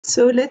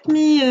So let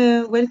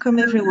me welcome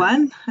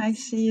everyone. I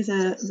see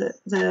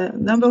the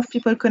number of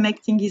people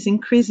connecting is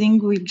increasing.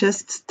 We'll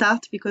just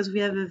start because we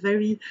have a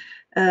very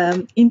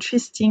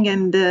interesting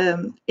and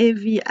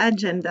heavy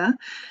agenda.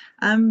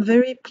 I'm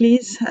very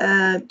pleased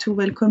to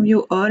welcome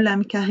you all.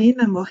 I'm Karine.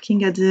 I'm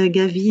working at the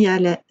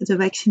Gavi, the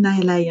Vaccine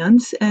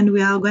Alliance, and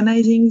we are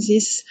organizing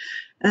this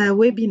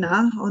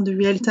webinar on the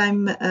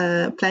real-time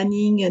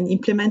planning and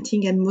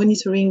implementing and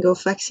monitoring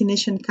of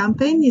vaccination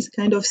campaign. Is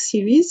kind of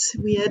series.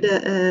 We had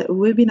a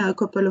webinar a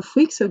couple of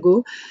weeks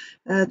ago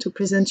to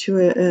present you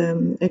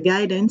a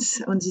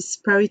guidance on this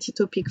priority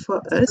topic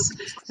for us,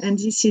 and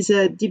this is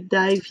a deep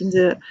dive in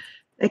the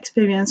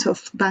experience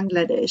of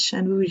Bangladesh,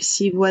 and we will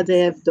see what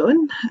they have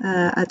done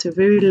at a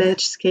very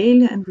large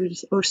scale, and we'll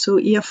also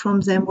hear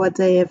from them what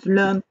they have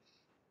learned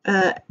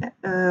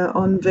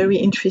on very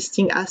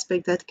interesting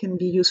aspects that can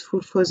be useful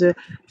for the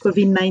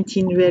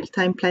COVID-19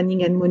 real-time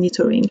planning and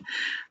monitoring.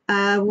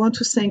 I want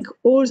to thank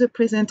all the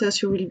presenters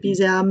who will be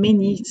there.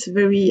 Many, it's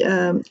very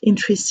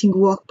interesting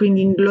work,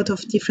 bringing a lot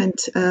of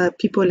different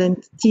people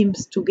and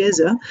teams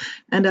together.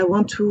 And I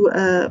want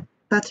to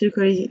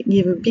particularly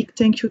give a big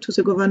thank you to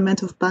the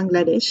government of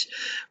Bangladesh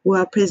who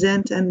are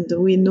present. And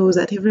we know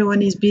that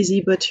everyone is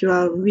busy, but you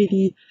are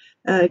really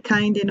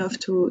kind enough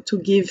to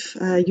give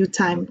you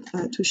time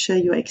to share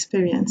your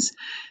experience.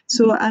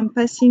 So I'm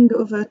passing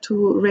over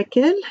to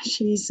Raquel.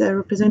 She's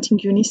representing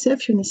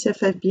Unicef.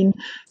 Unicef have been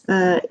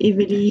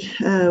heavily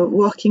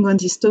working on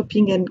this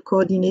topic and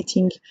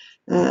coordinating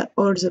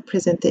all the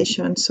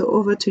presentations. So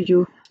over to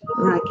you,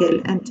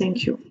 Raquel, and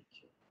thank you.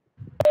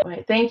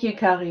 Right. Thank you,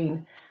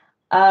 Karine.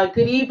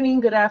 Good evening,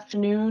 good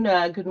afternoon,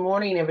 good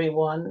morning,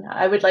 everyone.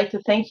 I would like to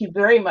thank you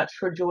very much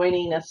for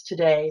joining us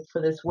today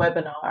for this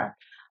webinar.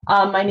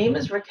 My name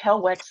is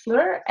Raquel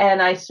Wexler,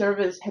 and I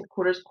serve as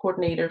Headquarters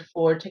Coordinator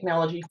for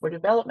Technology for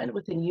Development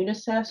within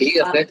Unicef's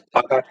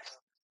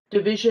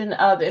Division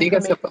of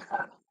Information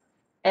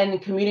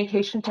and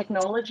Communication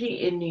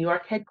Technology in New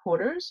York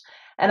headquarters,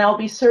 and I'll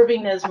be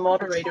serving as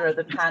moderator of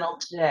the panel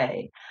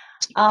today.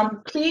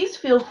 Please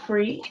feel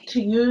free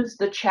to use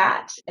the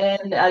chat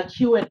and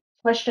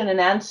question and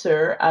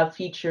answer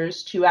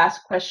features to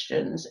ask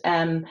questions,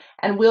 and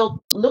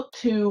we'll look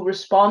to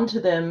respond to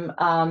them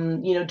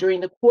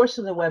during the course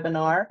of the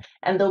webinar,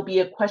 and there'll be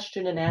a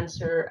question and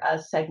answer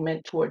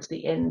segment towards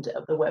the end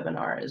of the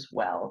webinar as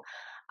well.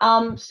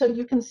 So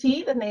you can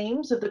see the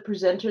names of the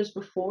presenters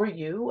before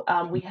you.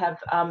 We have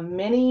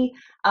many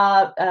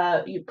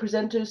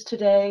presenters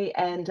today,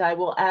 and I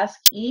will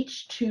ask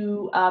each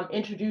to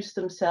introduce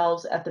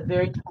themselves at the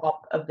very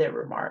top of their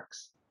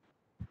remarks.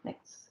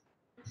 Next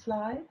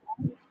slide.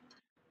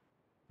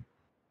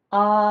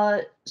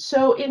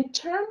 So in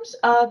terms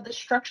of the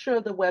structure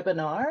of the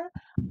webinar,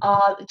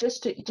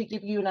 just to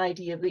give you an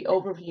idea of the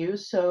overview,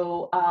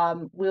 so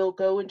we'll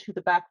go into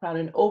the background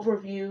and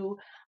overview.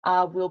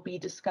 We'll be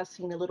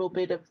discussing a little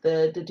bit of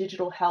the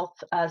Digital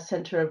Health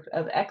Center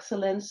of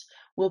Excellence.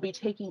 We'll be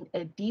taking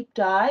a deep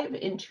dive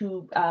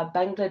into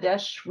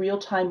Bangladesh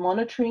real-time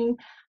monitoring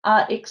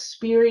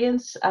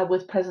experience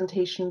with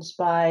presentations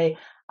by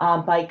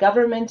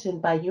government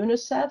and by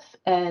Unicef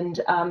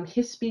and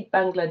HISP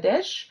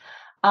Bangladesh.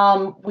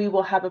 We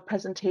will have a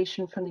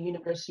presentation from the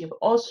University of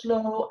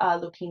Oslo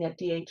looking at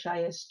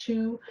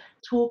DHIS2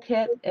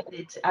 toolkit and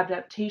its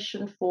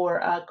adaptation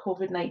for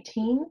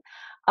COVID-19.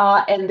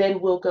 And then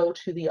we'll go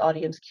to the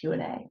audience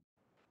Q&A.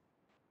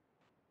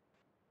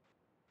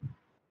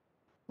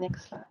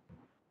 Next slide.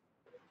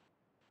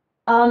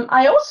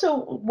 I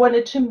also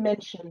wanted to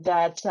mention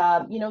that,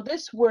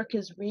 this work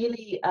has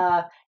really,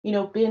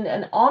 been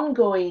an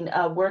ongoing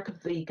work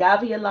of the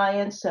Gavi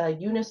Alliance,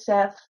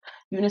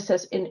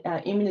 UNICEF's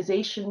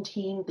immunization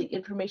team, the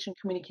Information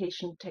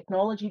Communication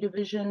Technology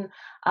Division,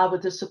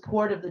 with the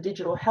support of the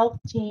Digital Health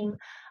team,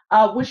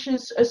 which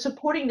is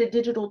supporting the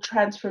digital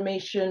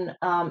transformation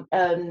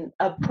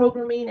of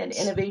programming and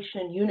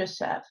innovation in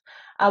UNICEF.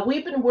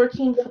 We've been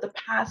working for the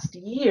past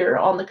year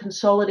on the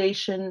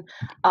consolidation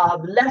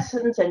of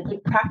lessons and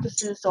good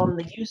practices on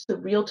the use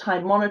of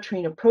real-time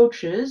monitoring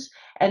approaches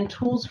and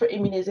tools for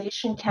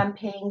immunization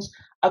campaigns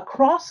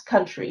across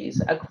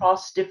countries,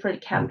 across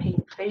different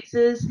campaign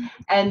phases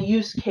and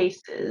use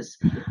cases.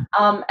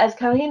 As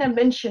Karina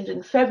mentioned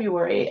in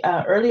February,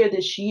 earlier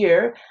this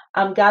year,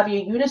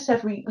 Gavi and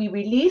Unicef, we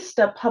released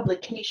a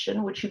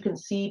publication, which you can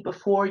see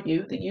before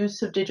you, the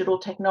use of digital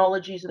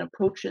technologies and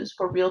approaches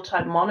for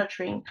real-time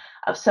monitoring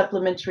of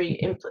supplementary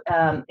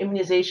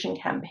immunization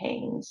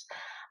campaigns,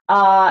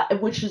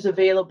 which is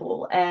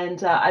available.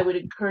 And I would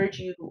encourage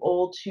you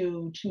all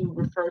to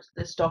refer to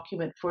this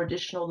document for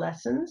additional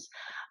lessons.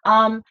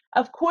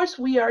 Of course,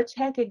 we are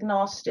tech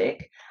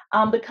agnostic.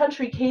 The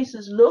country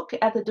cases look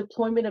at the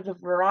deployment of a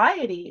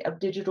variety of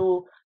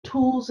digital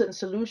tools and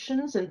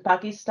solutions in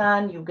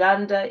Pakistan,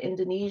 Uganda,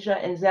 Indonesia,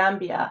 and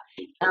Zambia,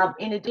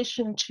 in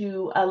addition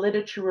to a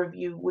literature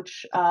review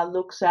which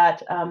looks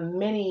at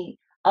many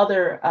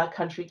other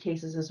country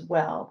cases as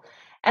well.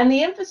 And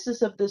the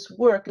emphasis of this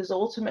work is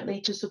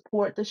ultimately to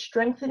support the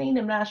strengthening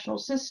of national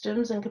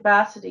systems and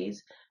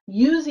capacities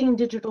using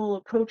digital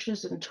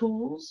approaches and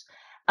tools,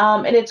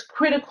 And it's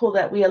critical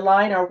that we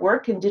align our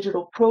work in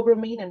digital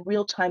programming and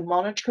real-time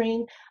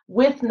monitoring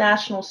with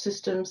national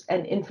systems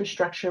and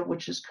infrastructure,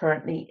 which is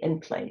currently in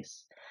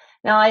place.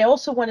 Now, I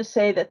also want to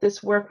say that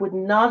this work would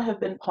not have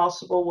been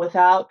possible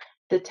without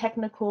the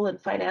technical and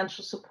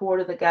financial support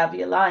of the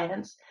Gavi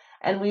Alliance.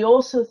 And we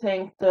also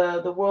thank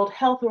the World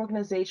Health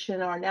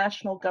Organization, our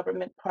national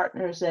government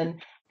partners, and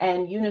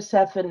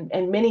Unicef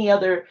and many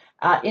other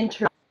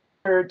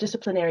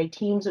interdisciplinary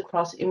teams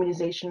across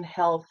immunization,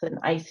 health, and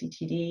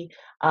ICTD,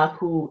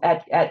 who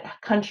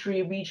at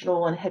country,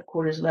 regional, and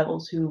headquarters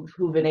levels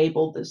who've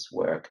enabled this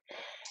work.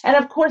 And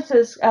of course,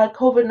 as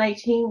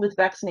COVID-19 with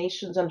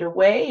vaccinations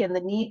underway and the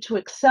need to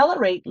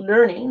accelerate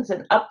learnings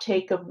and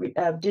uptake of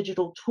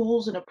digital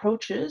tools and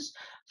approaches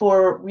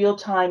for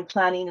real-time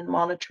planning and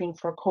monitoring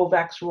for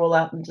COVAX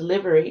rollout and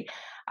delivery,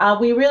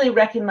 we really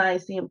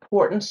recognize the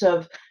importance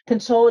of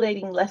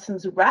consolidating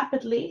lessons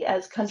rapidly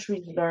as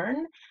countries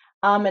learn.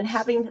 And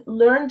having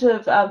learned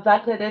of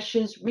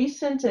Bangladesh's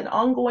recent and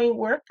ongoing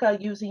work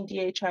using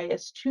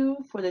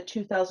DHIS2 for the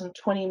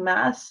 2020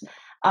 mass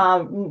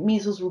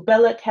measles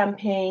rubella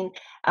campaign,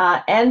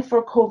 and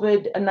for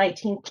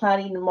COVID-19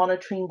 planning and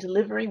monitoring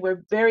delivery,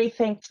 we're very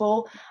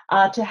thankful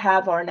to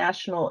have our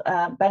national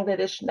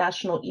Bangladesh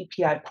national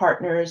EPI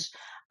partners,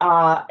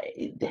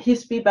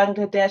 HISP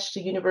Bangladesh,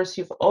 the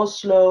University of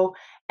Oslo,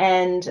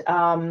 and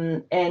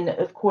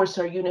of course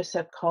our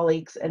UNICEF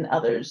colleagues and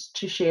others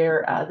to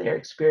share their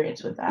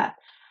experience with that.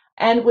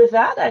 And with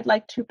that, I'd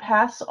like to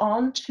pass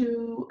on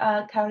to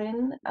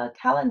Karin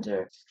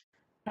Callender.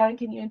 Karin,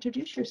 can you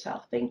introduce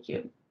yourself? Thank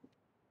you.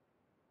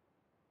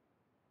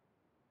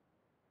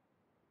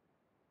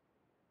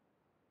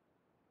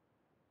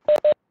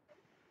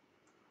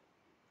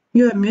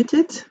 You are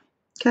muted,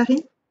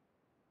 Karin.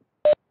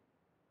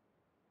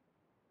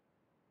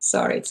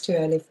 Sorry, it's too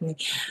early for me.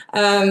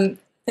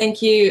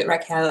 Thank you,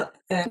 Raquel.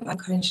 I'm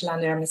Karin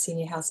Callender. I'm a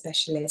senior health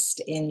specialist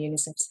in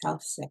UNICEF's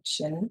health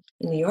section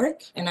in New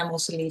York, and I'm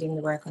also leading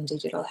the work on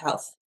digital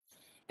health.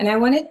 And I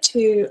wanted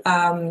to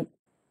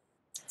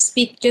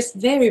speak just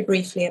very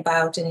briefly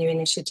about a new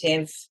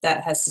initiative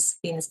that has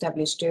been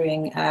established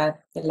during the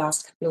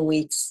last couple of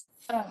weeks,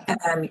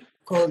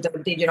 called the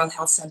Digital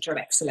Health Center of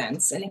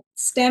Excellence. And it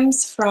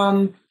stems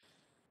from,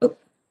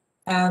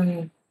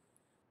 yeah,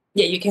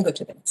 you can go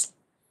to the next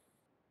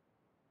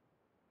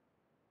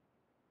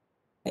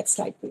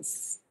slide,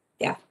 please.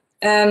 Yeah.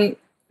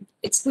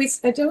 It's with,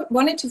 I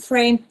wanted to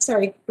frame,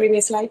 sorry,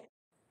 previous slide.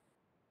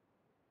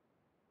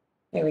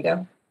 There we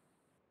go.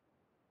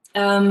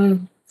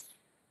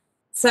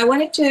 So I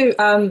wanted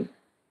to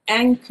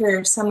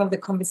anchor some of the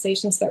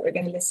conversations that we're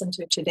going to listen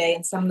to today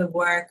and some of the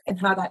work and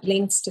how that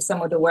links to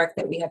some of the work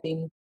that we have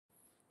been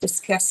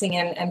discussing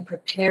and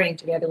preparing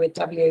together with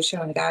WHO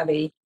and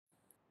Gavi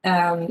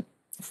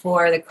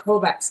for the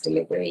COVAX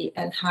delivery,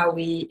 and how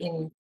we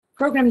in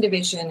program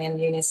division in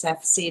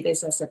UNICEF see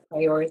this as a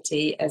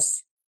priority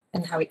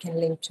and how it can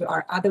link to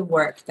our other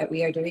work that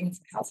we are doing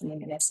for health and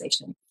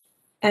immunization.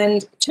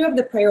 And two of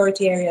the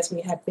priority areas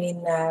we have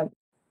been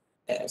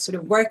sort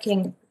of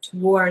working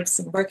towards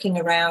and working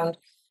around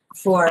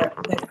for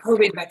the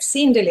COVID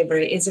vaccine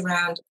delivery is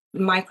around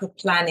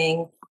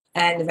micro-planning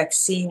and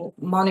vaccine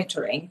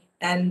monitoring,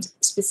 and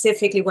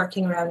specifically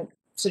working around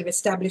sort of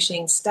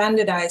establishing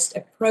standardized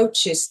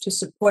approaches to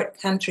support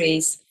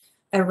countries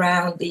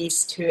around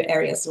these two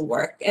areas of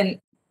work. And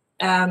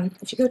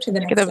if you go to the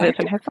next slide.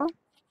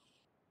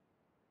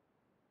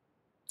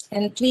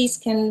 And please,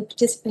 can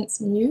participants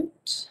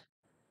mute?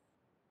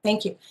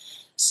 Thank you.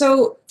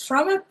 So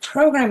from a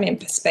programming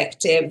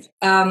perspective,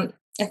 I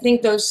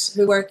think those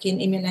who work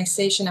in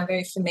immunization are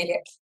very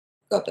familiar.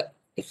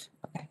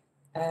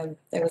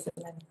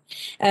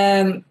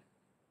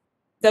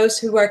 Those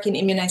who work in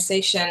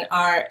immunization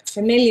are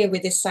familiar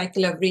with this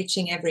cycle of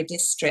reaching every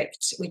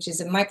district, which is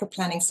a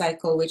micro-planning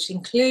cycle, which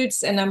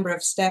includes a number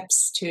of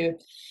steps to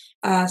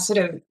sort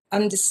of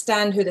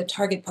understand who the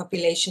target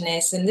population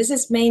is. And this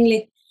is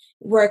mainly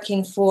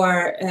working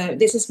for,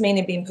 this is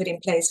mainly being put in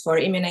place for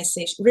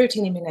immunization,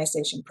 routine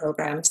immunization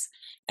programs,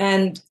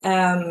 and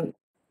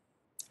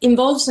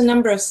involves a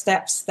number of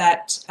steps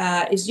that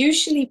is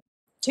usually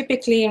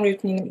typically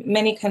in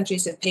many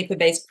countries a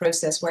paper-based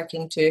process,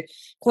 working to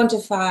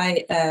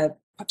quantify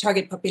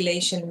target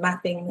population,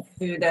 mapping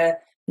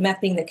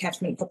the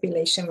catchment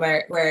population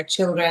where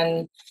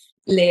children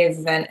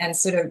live, and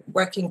sort of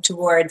working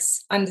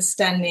towards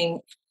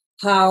understanding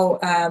how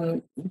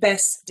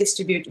best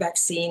distribute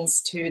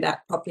vaccines to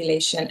that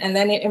population. And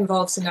then it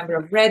involves a number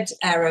of red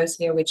arrows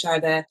here, which are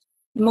the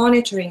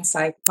monitoring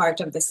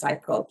part of the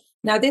cycle.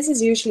 Now, this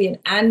is usually an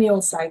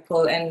annual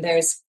cycle, and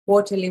there's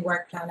quarterly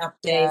work plan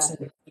updates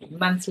and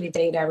monthly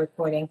data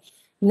reporting.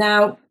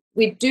 Now,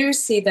 we do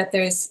see that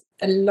there's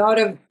a lot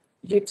of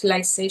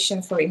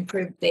utilization for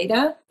improved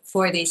data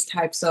for these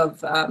types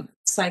of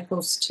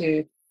cycles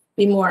to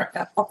be more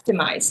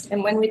optimized.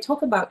 And when we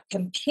talk about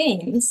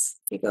campaigns,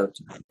 we go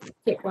to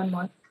click one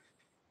more.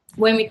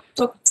 When we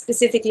talk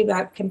specifically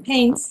about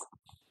campaigns,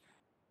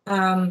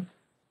 can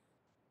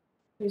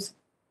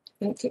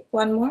click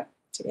one more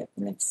to get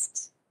the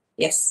next.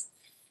 Yes.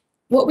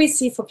 what we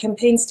see for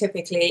campaigns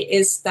typically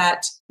is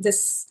that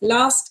this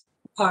last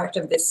part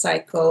of this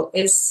cycle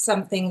is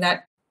something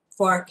that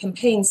for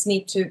campaigns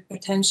need to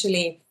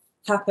potentially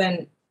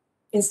happen,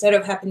 instead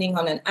of happening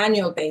on an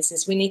annual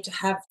basis, we need to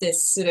have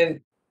this sort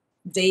of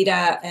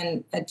data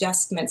and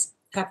adjustments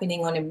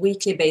happening on a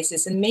weekly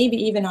basis and maybe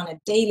even on a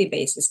daily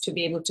basis to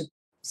be able to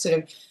sort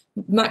of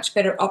much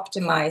better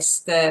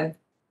optimize the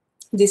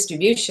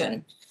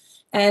distribution.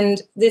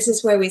 And this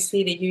is where we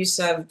see the use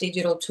of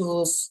digital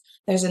tools.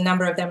 There's a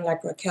number of them,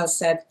 like Raquel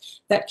said,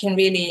 that can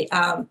really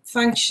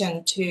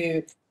function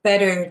to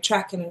better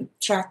track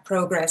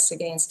progress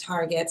against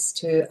targets,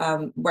 to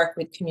work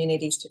with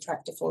communities to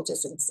track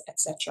defaulters,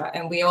 etc.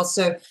 And we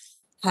also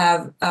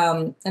have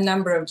a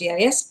number of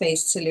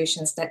GIS-based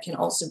solutions that can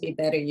also be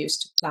better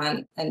used to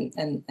plan.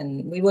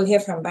 And we will hear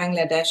from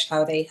Bangladesh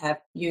how they have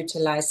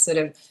utilized sort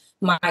of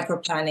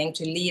micro-planning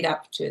to lead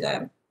up to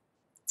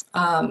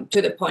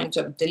the point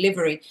of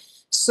delivery.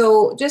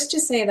 So just to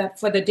say that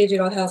for the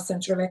Digital Health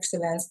Center of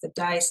Excellence, the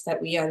DHIS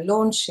that we are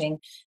launching,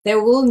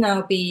 there will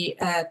now be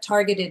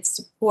targeted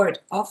support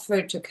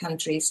offered to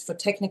countries for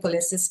technical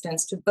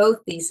assistance to both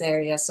these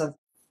areas of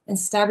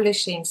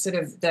establishing sort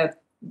of the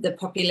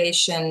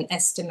population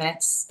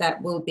estimates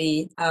that will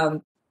be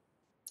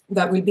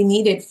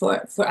needed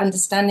for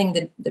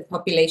understanding the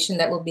population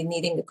that will be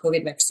needing the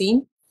COVID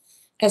vaccine,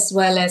 as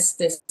well as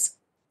this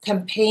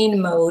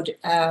campaign mode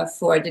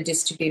for the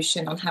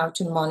distribution on how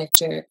to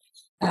monitor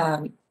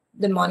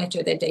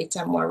the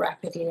data more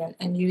rapidly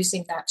and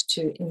using that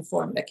to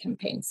inform the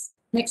campaigns.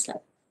 Next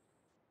slide.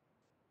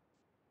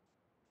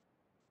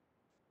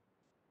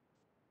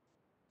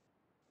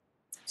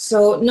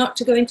 So not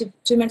to go into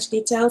too much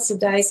detail, so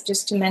DHIS,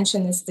 just to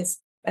mention, is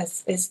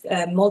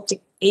a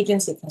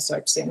multi-agency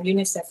consortium.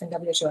 Unicef and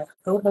WHO are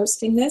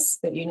co-hosting this,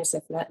 but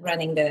Unicef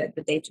running the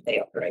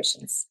day-to-day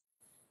operations.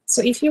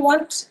 So if you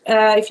want,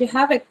 if you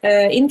have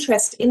an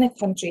interest in a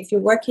country, if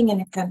you're working in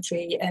a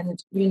country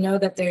and you know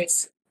that there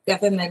is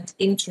government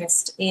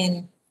interest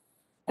in,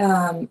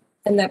 and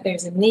that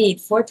there's a need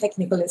for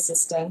technical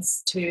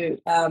assistance to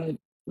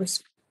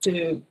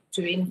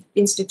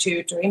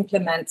institute or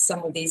implement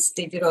some of these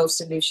digital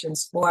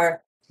solutions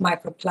for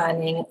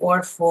micro-planning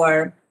or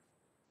for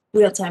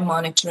real-time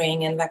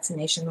monitoring and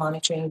vaccination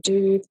monitoring,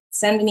 do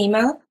send an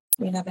email.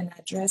 We have an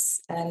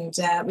address, and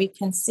we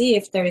can see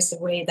if there is a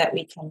way that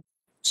we can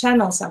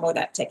channel some of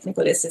that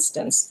technical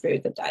assistance through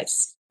the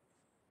DHIS.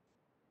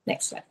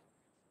 Next slide.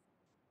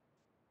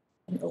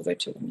 And over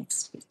to the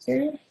next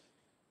speaker.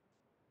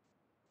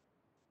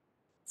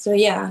 So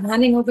yeah, I'm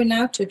handing over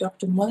now to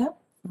Dr. Mullah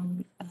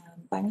from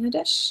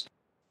Bangladesh.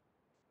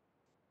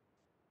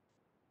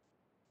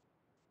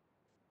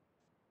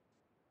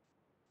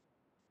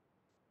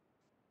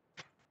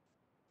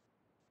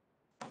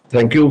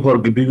 Thank you for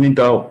giving me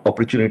the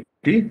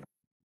opportunity.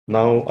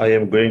 Now I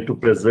am going to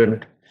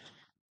present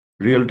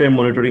real-time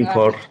monitoring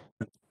for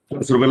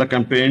Rubella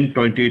campaign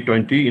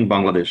 2020 in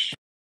Bangladesh.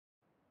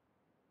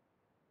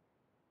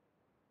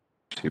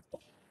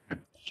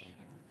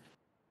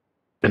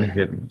 Can you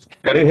hear me?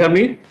 Can you hear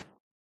me?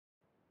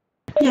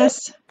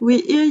 Yes,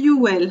 we hear you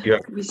well. Yeah.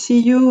 We see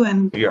you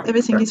and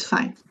everything is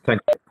fine.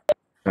 Thank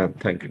you.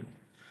 Thank you.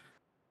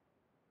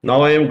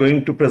 Now I am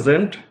going to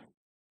present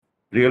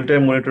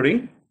real-time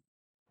monitoring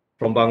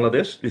from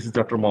Bangladesh. This is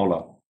Dr.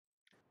 Maula.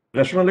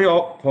 Nationally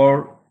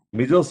for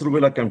measles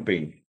rubella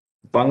campaign,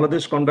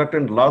 Bangladesh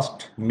conducted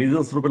last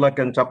measles rubella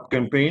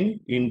campaign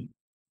in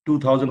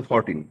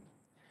 2014.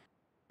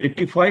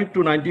 85 to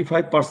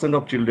 95%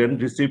 of children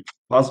received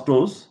first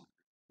dose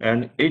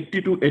and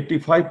 80 to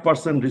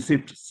 85%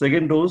 received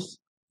second dose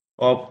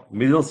of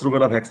measles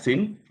rubella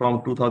vaccine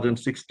from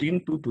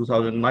 2016 to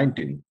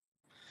 2019.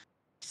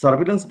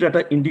 Surveillance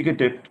data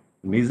indicated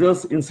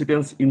measles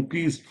incidence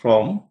increased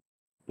from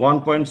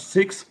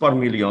 1.6 per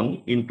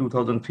million in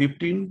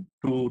 2015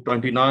 to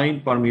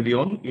 29 per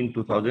million in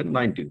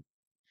 2019.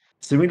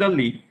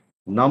 Similarly,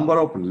 number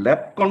of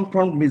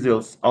lab-confirmed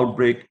measles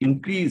outbreak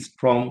increased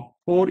from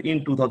 4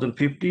 in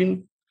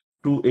 2015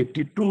 to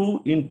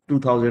 82 in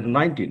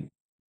 2019.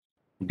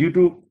 Due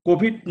to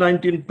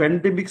COVID-19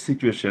 pandemic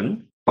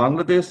situation,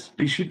 Bangladesh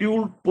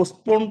rescheduled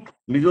postponed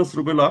measles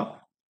rubella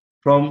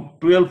from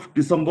 12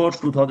 December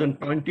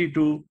 2020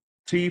 to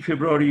 3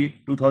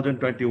 February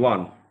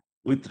 2021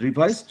 with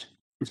revised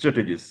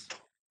strategies.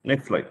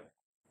 Next slide.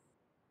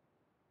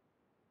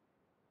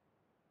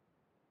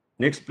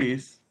 Next,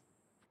 please.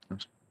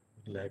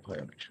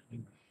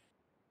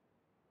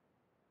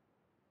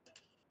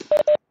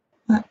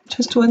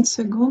 Just 1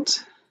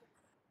 second.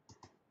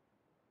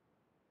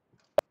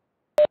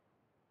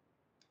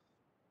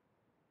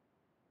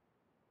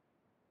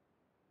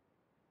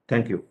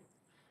 Thank you.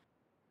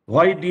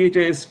 Why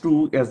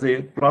DHIS2 as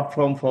a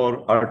platform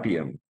for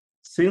RTM?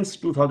 Since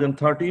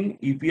 2013,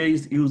 EPI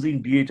is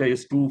using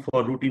DHIS2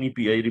 for routine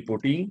EPI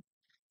reporting,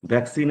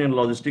 vaccine and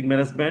logistic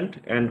management,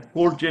 and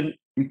cold chain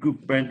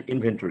equipment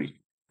inventory.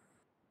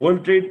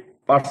 Well-trained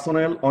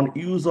personnel on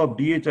use of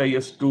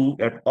DHIS2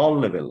 at all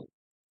levels.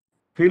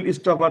 Field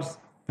staff are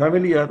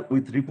familiar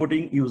with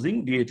reporting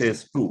using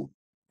DHIS2.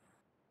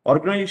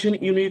 Organization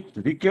units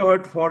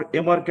required for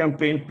MR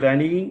campaign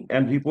planning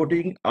and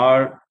reporting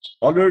are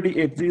already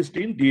exist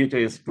in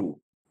DHIS2.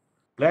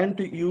 Plan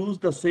to use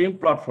the same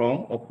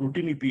platform of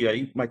routine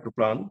API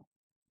microplan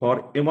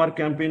for MR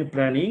campaign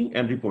planning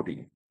and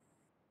reporting.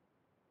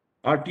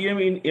 RTM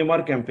in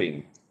MR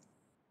campaign.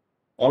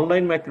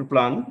 Online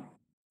microplan,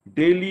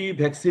 daily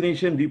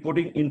vaccination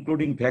reporting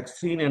including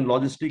vaccine and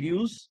logistic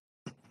use,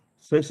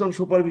 session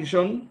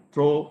supervision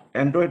through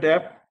Android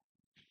app,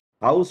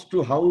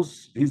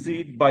 house-to-house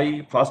visit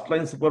by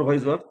first-line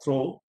supervisor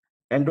through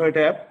Android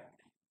app,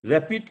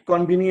 rapid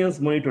convenience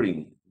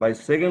monitoring by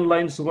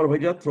second-line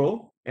supervisor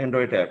through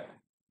Android app.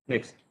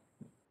 Next.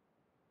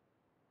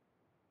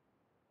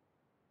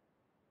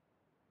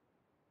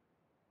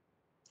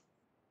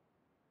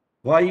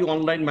 Why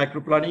online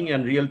microplanning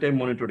and real-time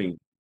monitoring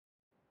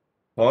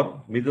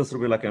for measles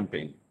rubella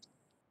campaign?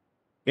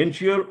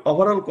 Ensure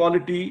overall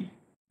quality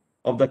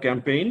of the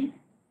campaign,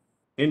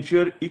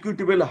 ensure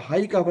equitable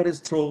high coverage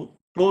through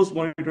close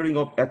monitoring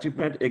of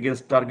achievement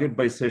against target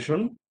by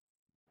session,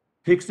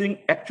 fixing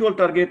actual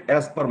target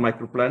as per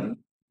microplan,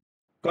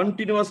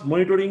 continuous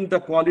monitoring the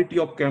quality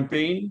of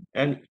campaign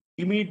and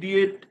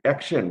immediate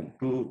action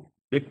to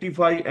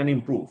rectify and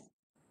improve.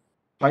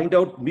 Find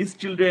out missed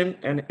children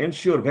and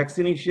ensure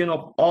vaccination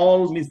of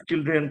all missed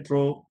children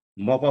through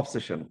mop-up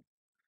session.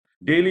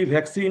 Daily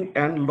vaccine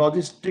and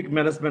logistic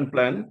management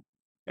plan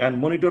and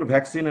monitor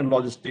vaccine and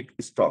logistic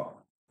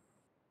stock.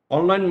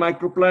 Online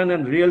microplan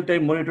and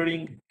real-time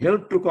monitoring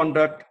help to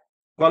conduct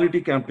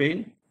quality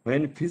campaign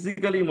when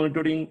physically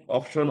monitoring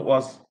option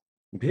was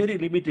very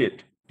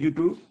limited due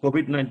to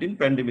COVID-19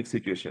 pandemic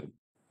situation.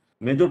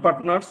 Major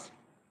partners,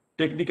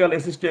 technical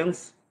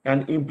assistance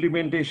and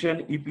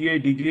implementation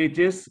EPA,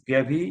 DHIS,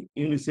 Gavi,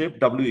 Unicef,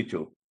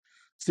 WHO.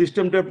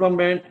 System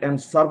development and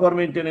server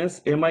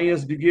maintenance,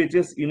 MIS,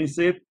 DHIS,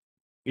 Unicef,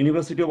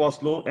 University of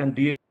Oslo, and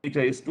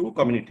DHIS2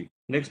 community.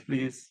 Next,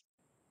 please.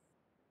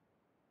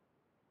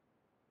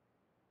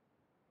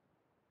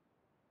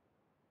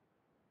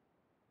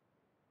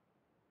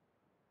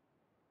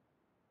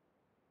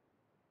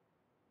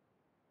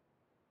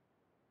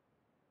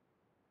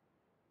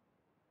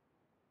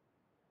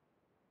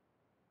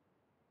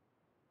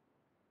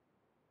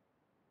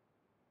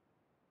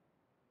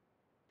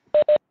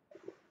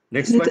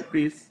 Next slide,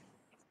 please.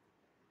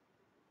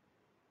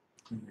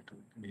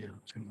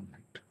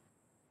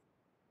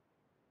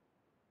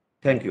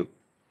 Thank you.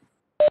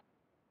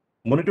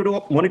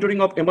 Monitoring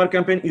of MR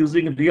campaign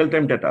using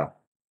real-time data.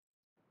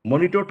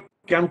 Monitored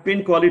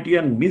campaign quality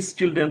and missed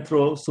children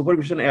through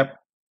supervision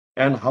app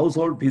and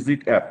household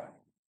visit app.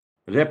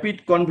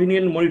 Rapid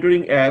convenient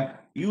monitoring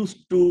app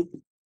used to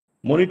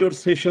monitor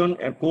session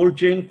and cold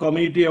chain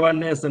community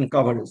awareness and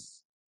coverage.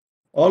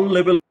 All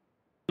level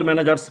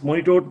managers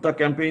monitored the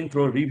campaign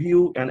through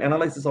review and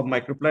analysis of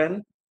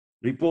microplan,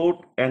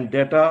 report and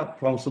data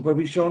from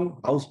supervision,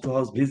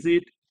 house-to-house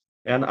visit,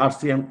 and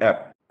RCM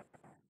app.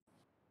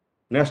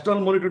 National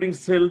Monitoring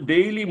Cell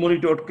daily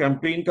monitored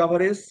campaign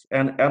coverage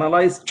and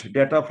analyzed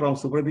data from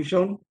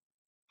supervision,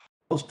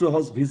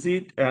 house-to-house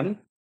visit, and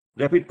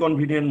rapid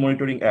convenient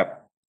monitoring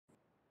app.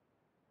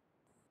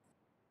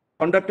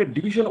 Conducted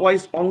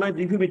division-wise online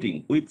review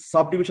meeting with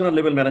subdivisional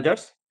level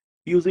managers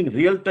using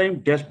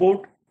real-time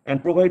dashboard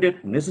and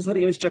provided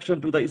necessary instruction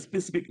to the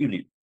specific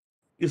unit.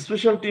 A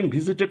special team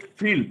visited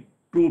field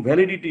to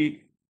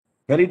validate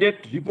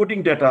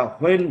reporting data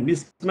when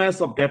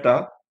mismatch of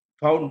data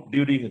found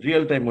during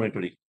real-time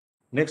monitoring.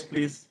 Next,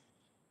 please.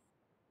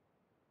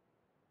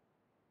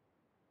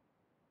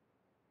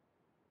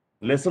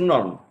 Lesson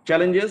learned,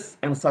 challenges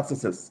and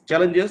successes.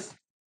 Challenges,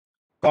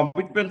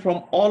 commitment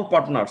from all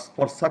partners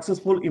for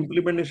successful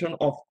implementation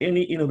of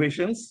any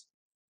innovations,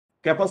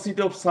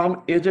 capacity of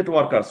some aged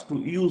workers to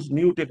use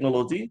new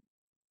technology,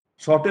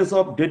 shortage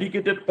of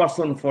dedicated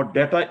person for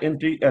data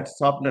entry at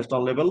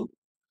sub-national level,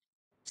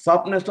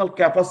 sub-national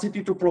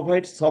capacity to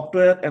provide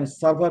software and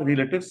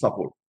server-related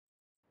support.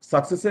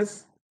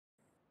 Successes,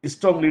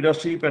 strong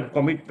leadership and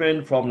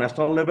commitment from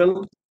national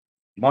level,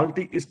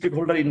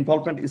 multi-stakeholder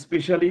involvement,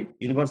 especially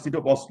University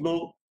of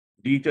Oslo,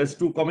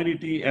 DHIS2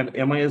 community, and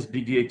MIS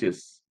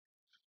DGHS.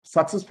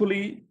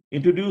 Successfully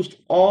introduced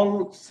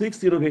all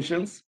 6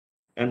 innovations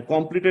and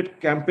completed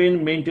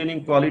campaign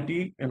maintaining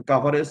quality and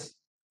coverage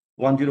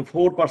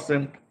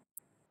 104%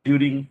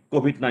 during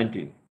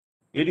COVID-19.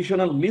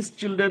 Additional missed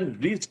children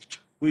reached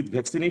with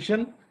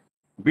vaccination,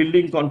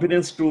 building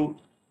confidence to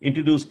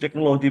introduce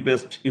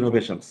technology-based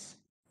innovations.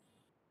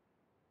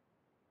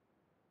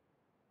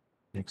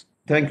 Next.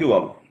 Thank you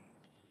all.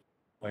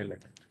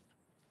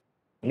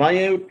 Now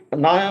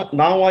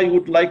I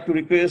would like to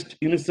request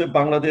Unicef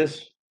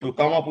Bangladesh to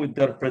come up with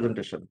their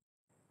presentation.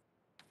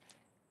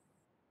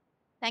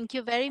 Thank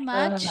you very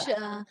much,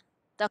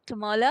 Dr.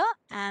 Mola,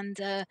 and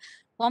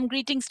warm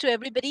greetings to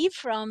everybody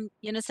from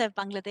Unicef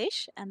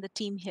Bangladesh and the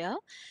team here.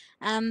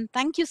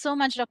 Thank you so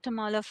much, Dr.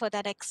 Mawla, for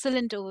that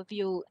excellent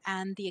overview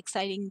and the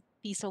exciting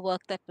piece of work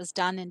that was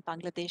done in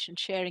Bangladesh and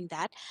sharing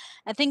that.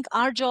 I think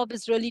our job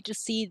is really to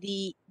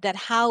see that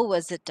how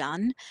was it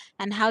done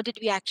and how did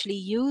we actually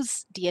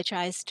use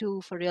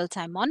DHIS2 for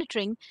real-time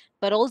monitoring,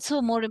 but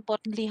also more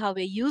importantly, how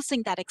we're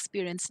using that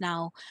experience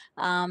now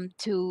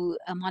to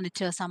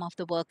monitor some of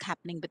the work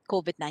happening with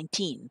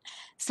COVID-19.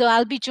 So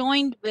I'll be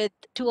joined with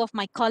two of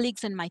my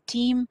colleagues in my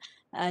team,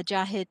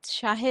 Jahid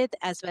Shahid,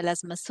 as well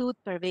as Masood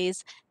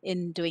Parvez,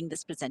 in doing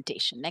this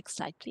presentation. Next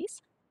slide,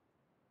 please.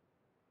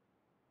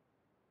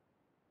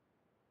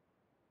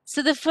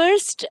 So the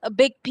first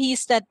big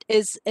piece that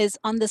is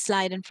on the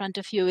slide in front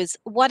of you is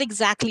what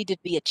exactly did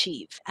we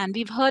achieve? And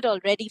we've heard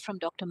already from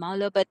Dr.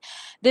 Mawla, but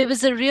there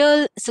was a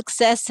real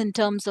success in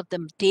terms of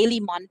the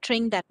daily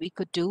monitoring that we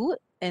could do.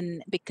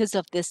 And because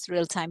of this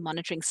real-time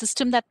monitoring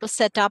system that was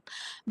set up,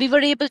 we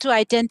were able to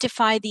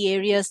identify the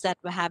areas that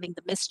were having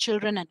the missed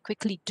children and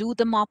quickly do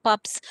the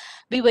mop-ups.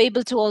 We were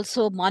able to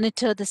also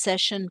monitor the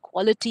session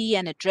quality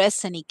and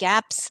address any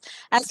gaps,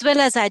 as well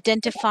as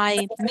identify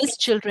missed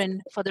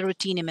children for the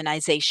routine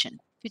immunization.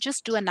 If you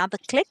just do another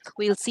click,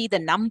 we'll see the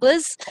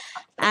numbers,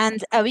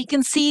 and we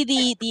can see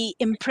the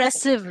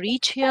impressive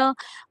reach here,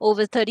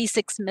 over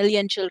 36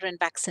 million children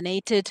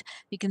vaccinated.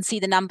 We can see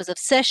the numbers of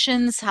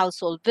sessions,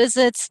 household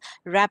visits,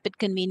 rapid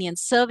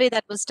convenience survey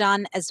that was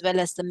done, as well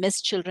as the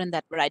missed children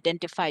that were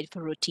identified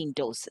for routine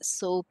doses.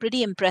 So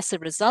pretty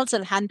impressive results.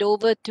 I'll hand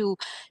over to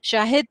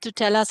Shahid to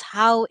tell us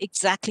how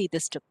exactly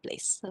this took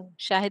place. So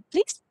Shahid,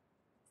 please.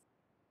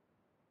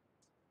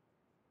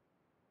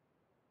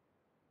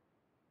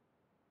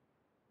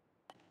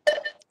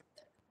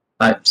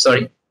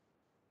 Sorry.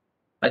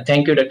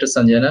 Thank you, Dr.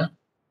 Sanjana.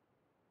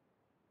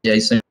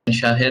 Jason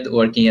Shahid,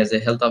 working as a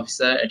health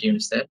officer at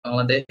Unicef,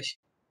 Bangladesh.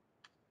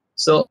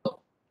 So,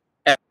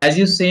 as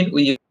you've seen,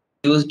 we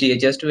use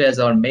DHIS2 as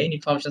our main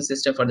information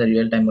system for the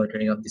real-time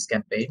monitoring of this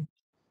campaign.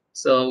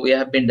 So, we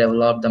have been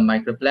developed the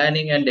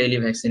micro-planning and daily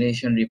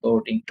vaccination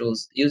reporting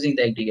tools using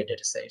the aggregate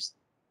datasets.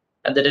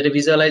 And the data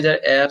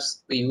visualizer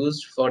apps we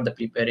used for the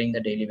preparing the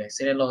daily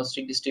vaccine and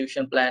logistic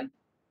distribution plan.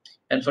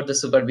 And for the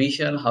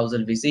supervision,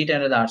 household visit,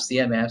 and the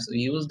RCM apps, we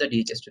use the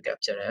DHIS2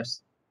 capture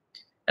apps.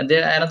 And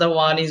then another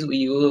one is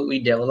we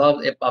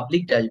developed a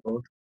public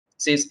dashboard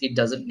since it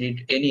doesn't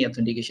need any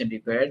authentication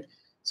required.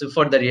 So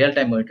for the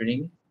real-time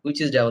monitoring,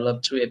 which is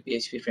developed through a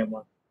PHP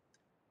framework.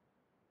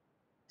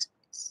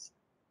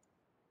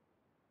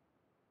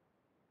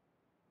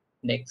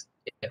 Next,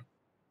 yeah,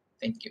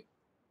 thank you.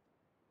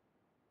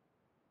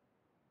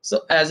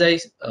 So as I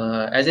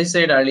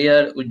said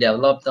earlier, we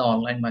developed the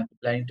online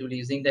microplanning tool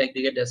using the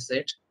aggregate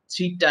dataset.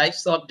 3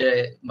 types of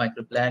the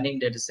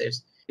microplanning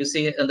datasets. You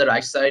see on the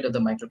right side of the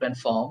microplan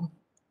form.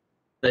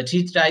 The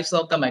 3 types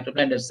of the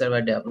microplan dataset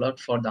were developed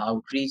for the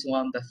outreach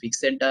one, the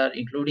fixed center,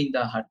 including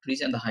the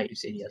hard-to-reach and the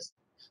high-reach areas.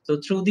 So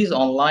through this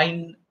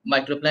online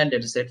microplan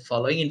dataset,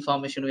 following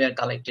information we have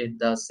collected: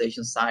 the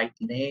session site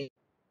name,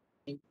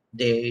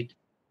 date,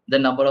 the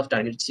number of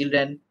target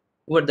children,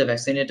 who are the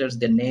vaccinators,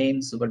 their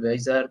name,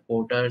 supervisor,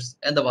 porters,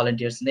 and the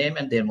volunteer's name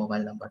and their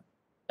mobile number.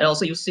 And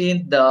also you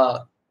see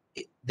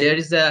there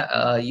is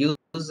a use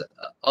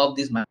of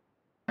this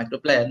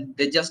microplan.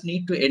 They just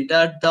need to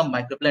enter the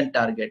microplan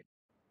target,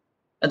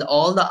 and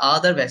all the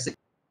other vaccine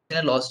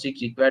and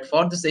logistics required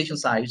for the station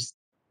sites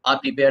are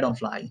prepared on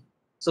fly.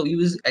 So we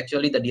use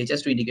actually the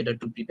DHIS2 indicator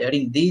to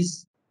preparing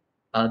these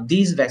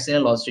vaccine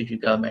and logistics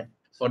requirement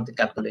for the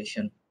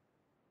calculation.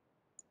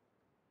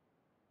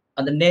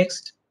 And the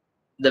next,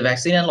 the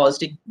vaccine and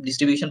logistic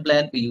distribution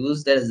plan, we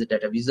use there as the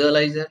data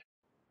visualizer.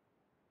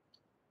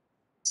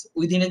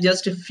 Within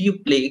just a few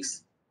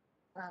clicks,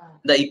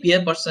 the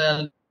EPA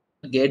personnel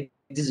get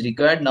this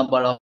required number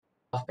of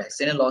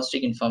vaccine and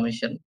logistic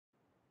information.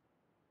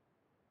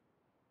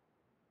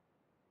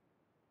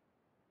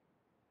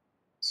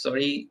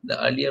 Sorry,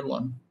 the earlier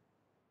one.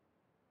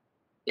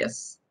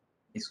 Yes,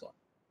 this one.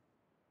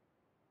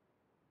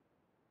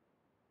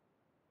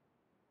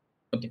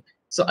 Okay.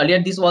 So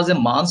earlier, this was a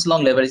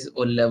months-long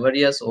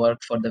laborious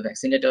work for the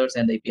vaccinators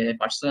and the API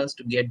personnel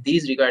to get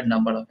these required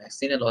number of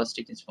vaccine and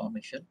logistic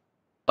information.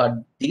 But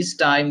this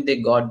time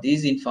they got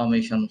this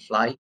information on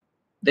fly.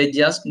 They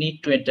just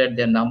need to enter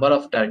their number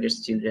of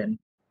targets children.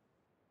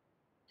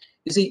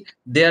 You see,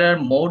 there are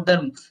more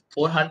than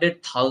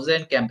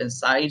 400,000 campaign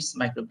sites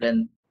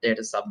microplan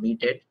data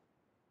submitted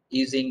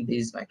using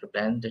these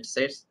microplan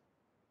datasets.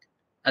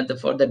 And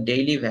for the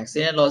daily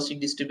vaccine and logistic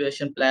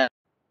distribution plan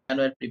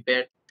were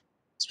prepared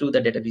through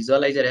the data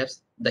visualizer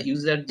apps. The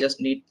user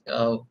just need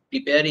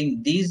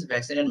preparing these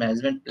vaccine and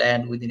management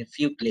plan within a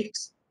few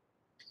clicks.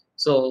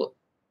 So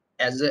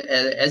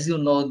as you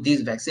know,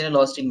 these vaccine and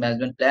logistic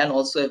management plan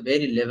also a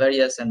very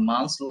laborious and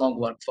months-long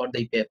work for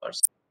the EPA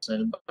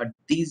personnel. But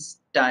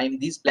these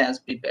plans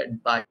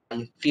prepared by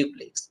a few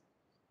clicks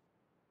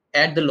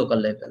at the local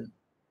level.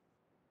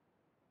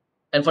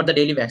 And for the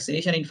daily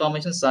vaccination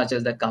information, such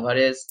as the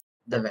coverage,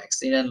 the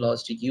vaccine and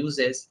logistic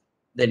uses,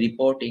 the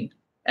reporting,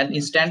 and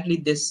instantly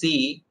they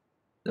see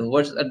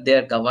what's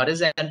their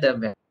coverage and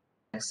the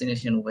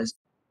vaccination was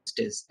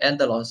wastage and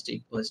the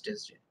logistic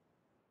wastage.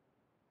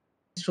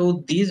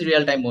 Through these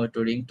real-time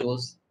monitoring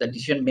tools, the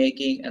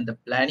decision-making and the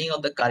planning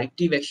of the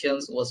corrective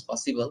actions was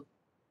possible.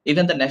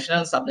 Even the national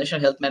and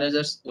sub-national health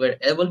managers were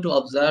able to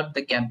observe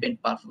the campaign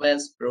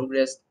performance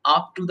progress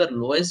up to the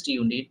lowest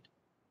unit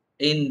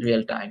in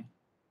real time.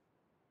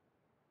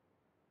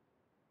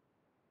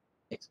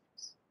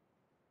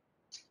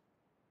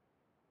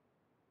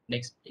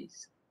 Next,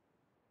 please.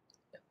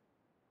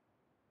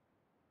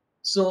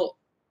 So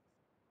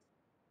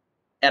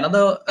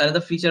another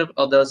feature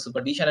of the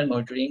supervision and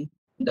monitoring,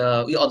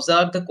 we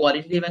observe the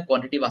qualitative and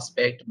quantitative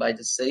aspect by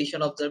the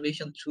session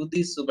observation through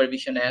these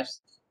supervision apps.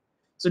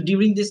 So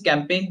during this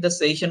campaign, the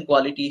session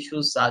quality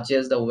issues such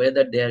as the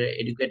whether their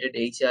educated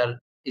HR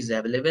is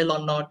available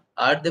or not,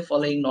 are they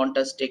following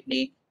non-touch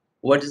technique,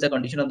 what is the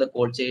condition of the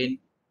cold chain,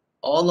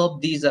 all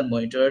of these are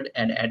monitored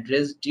and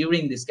addressed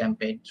during this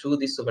campaign through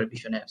these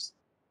supervision apps.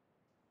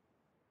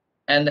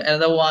 And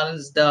another one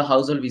is the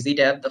household visit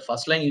app. The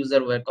first line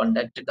user were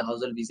conducted the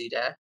household visit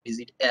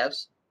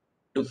apps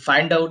to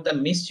find out the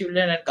missed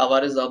children and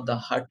coverage of the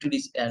hard to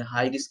reach and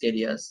high risk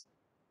areas.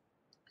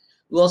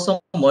 We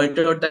also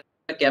monitored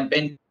the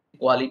campaign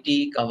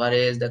quality,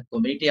 coverage, the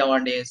community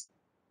awareness,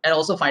 and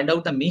also find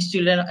out the missed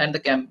children and the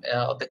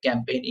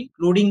campaign,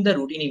 including the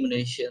routine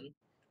immunization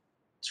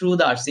through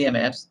the RCM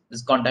apps,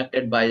 is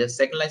conducted by the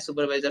second line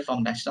supervisor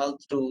from national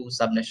to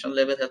sub-national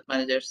level health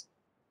managers,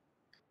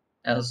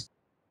 and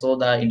so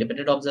the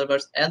independent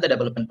observers and the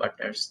development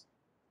partners.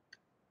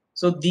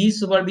 So these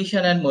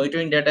supervision and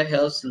monitoring data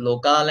helps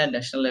local and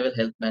national level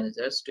health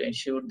managers to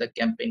ensure the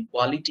campaign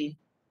quality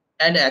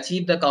and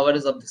achieve the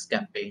coverage of this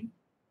campaign.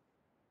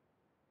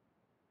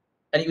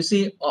 And you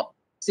see,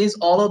 since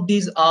all of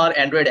these are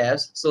Android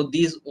apps, so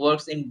these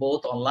works in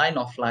both online,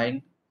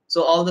 offline.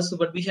 So all the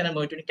supervision and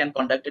monitoring can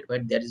conduct it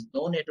where there is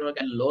no network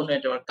and low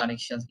network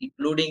connections,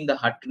 including the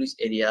hard to reach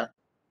area.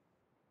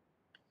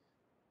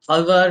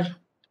 However,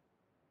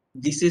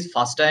 this is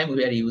first time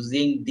we are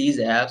using these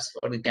apps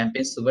for the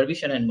campaign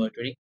supervision and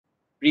monitoring.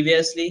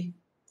 Previously,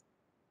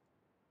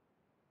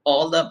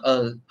 however,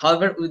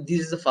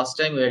 this is the first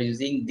time we are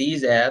using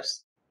these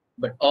apps,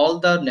 but all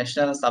the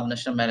national and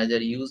sub-national manager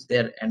use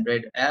their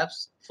Android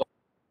apps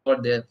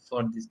for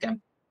this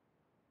campaign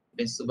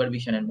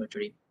supervision and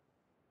monitoring.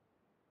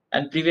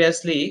 And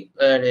previously,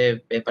 a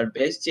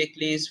paper-based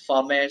checklist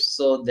format,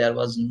 so there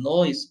was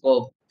no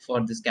scope for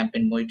this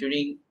campaign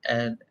monitoring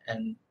and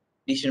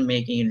decision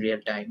making in real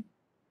time.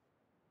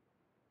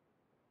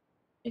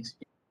 Next,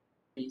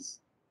 please.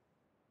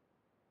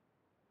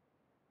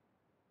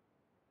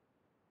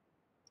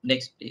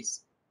 Next,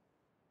 please.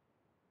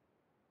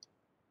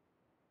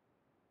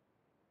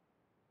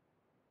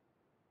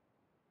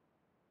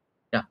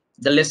 Yeah,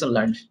 the lesson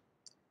learned.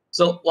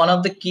 So one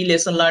of the key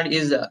lesson learned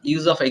is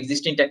use of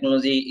existing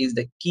technology is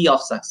the key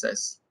of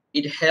success.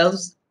 It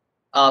helps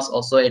us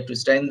also to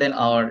strengthen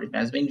our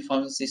management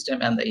information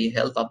system and the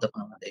health of the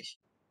Bangladesh.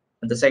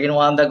 And the second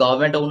one, the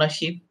government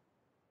ownership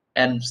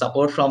and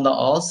support from the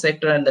all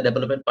sector and the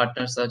development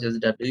partners such as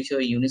WHO,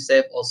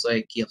 Unicef, also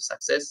a key of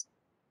success.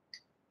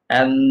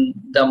 And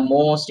the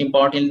most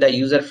important, the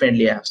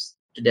user-friendly apps.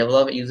 To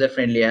develop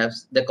user-friendly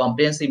apps, the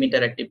comprehensive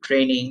interactive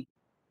training,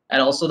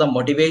 and also the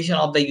motivation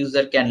of the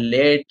user can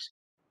lead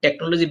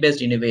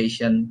technology-based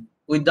innovation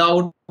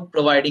without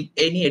providing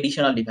any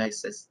additional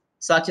devices,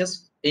 such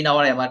as in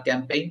our MR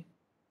campaign,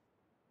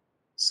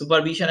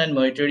 supervision and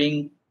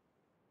monitoring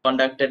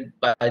conducted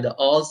by the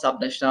all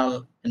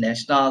subnational,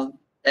 national,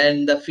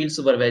 and the field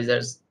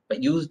supervisors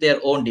use their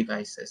own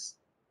devices.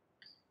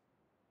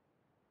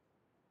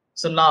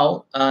 So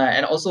now,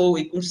 and also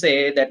we could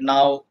say that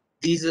now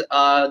these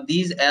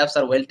apps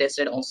are well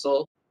tested.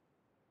 Also,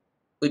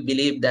 we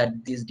believe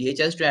that these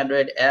DHIS2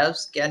 Android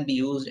apps can be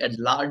used at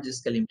large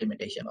scale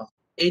implementation of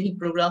any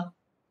program,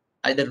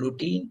 either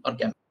routine or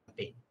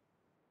campaign.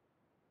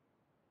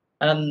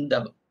 And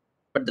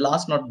but the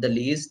last not the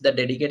least, the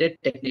dedicated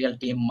technical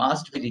team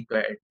must be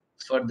required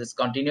for this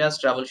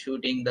continuous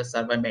troubleshooting, the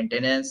server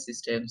maintenance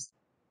systems,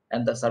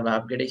 and the server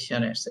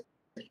upgradation, etc.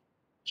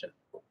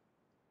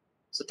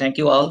 So thank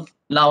you all.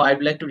 Now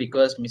I'd like to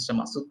request Mr.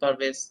 Masood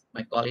Parvez,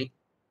 my colleague,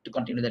 to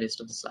continue the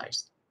rest of the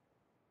slides.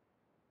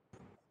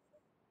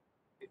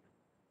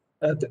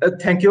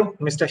 Thank you,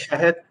 Mr.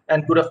 Shahed,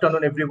 and good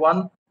afternoon,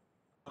 everyone.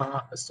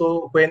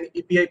 So when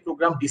EPI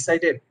program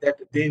decided that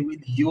they will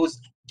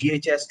use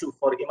DHIS2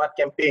 for MR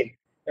campaign,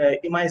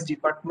 MI's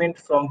department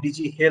from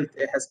DG Health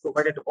has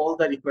provided all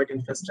the required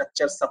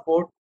infrastructure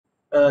support.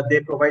 They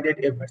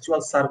provided a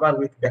virtual server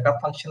with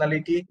backup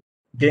functionality.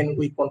 Then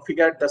we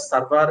configured the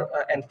server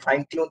and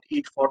fine-tuned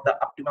it for the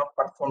optimum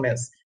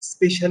performance,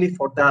 especially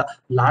for the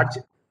large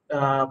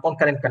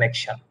concurrent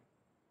connection.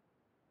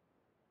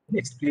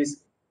 Next,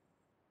 please.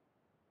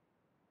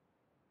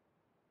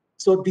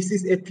 So this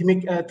is a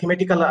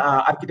thematical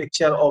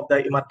architecture of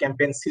the MR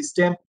campaign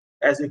system.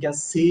 As you can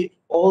see,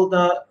 all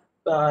the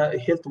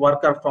health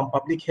worker from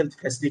public health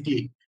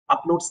facility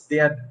uploads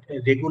their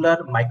regular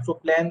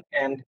microplan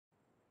and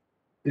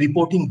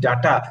reporting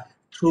data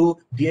through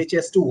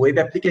DHIS2 web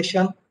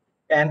application.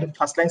 and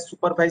first line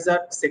supervisor,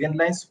 second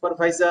line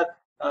supervisor,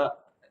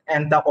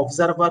 and the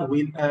observer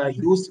will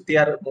use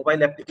their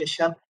mobile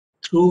application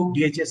through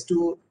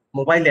DHIS2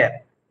 mobile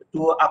app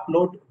to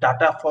upload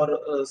data for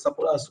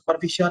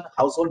supervision,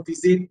 household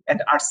visit,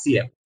 and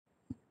RCM.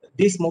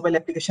 This mobile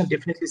application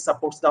definitely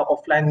supports the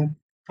offline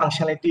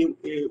functionality,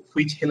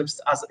 which helps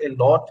us a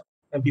lot,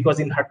 because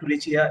in hard to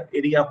reach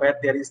area where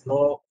there is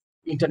no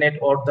internet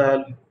or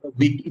the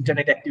weak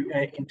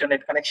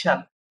internet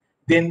connection,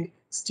 then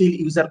still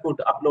user could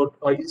upload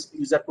or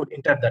user could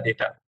enter the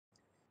data.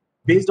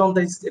 Based on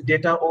this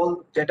data,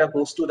 all data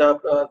goes to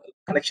the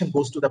connection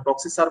goes to the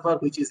proxy server,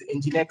 which is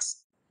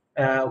Nginx.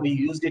 We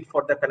used it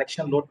for the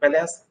connection load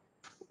balance.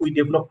 We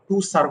developed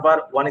two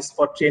servers, one is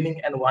for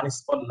training and one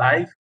is for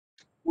live.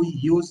 We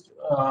used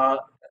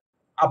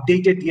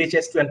updated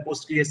DHIS2 and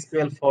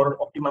PostgreSQL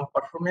for optimum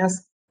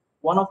performance.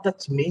 One of the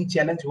main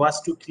challenge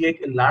was to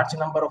create a large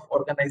number of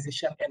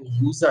organization and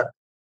user,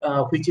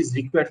 which is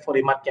required for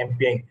MR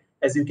campaign.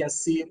 As you can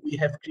see, we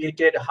have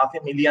created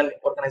 500,000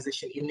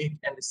 organization unit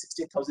and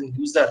 16,000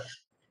 user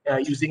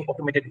using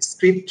automated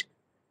script.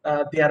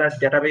 There are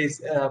database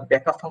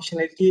backup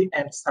functionality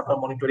and server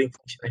monitoring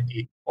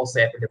functionality also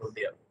available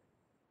there.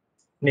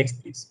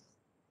 Next, please.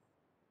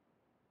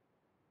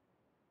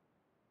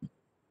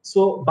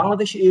 So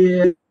Bangladesh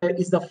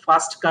is the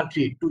first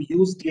country to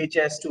use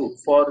DHIS2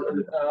 for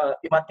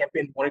MR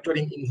campaign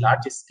monitoring in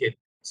large scale.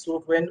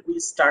 So when we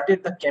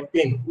started the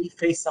campaign, we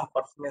faced some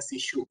performance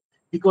issue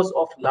because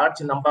of large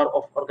number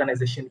of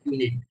organization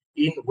unit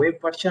in web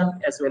version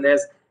as well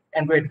as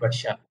Android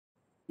version.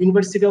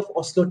 University of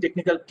Oslo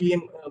technical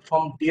team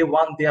from day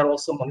one, they are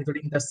also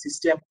monitoring the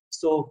system.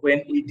 So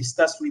when we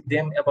discussed with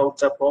them about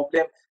the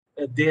problem,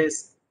 they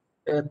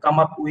come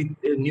up with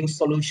a new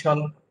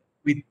solution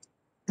with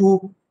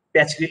two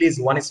patch release.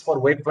 One is for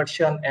web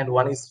version and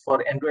one is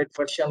for Android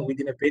version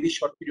within a very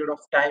short period of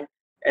time.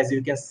 As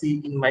you can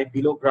see in my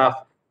below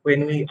graph,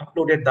 when we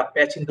uploaded the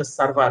patch in the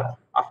server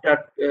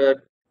after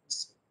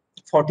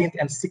 14th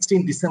and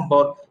 16th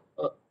December,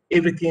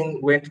 everything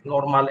went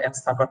normal and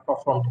server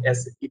performed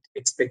as it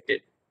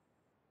expected.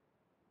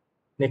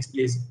 Next,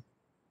 please.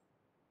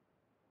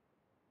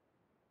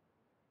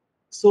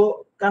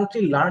 So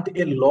country learned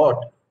a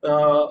lot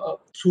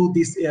through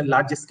this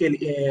large scale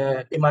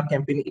MR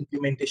campaign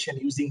implementation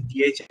using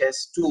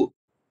DHIS2.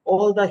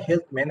 All the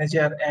health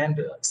manager and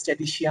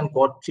statistician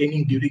got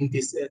training during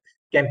this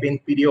campaign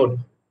period.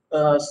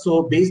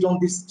 So based on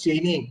this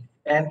training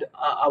and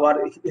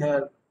our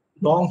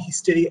long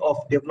history of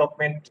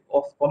development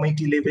of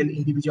community level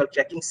individual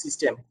tracking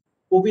system,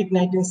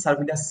 COVID-19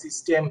 surveillance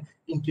system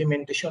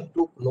implementation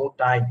took no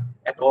time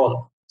at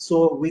all.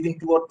 So within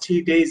 2 or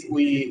 3 days,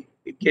 we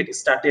get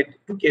started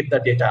to get the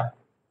data.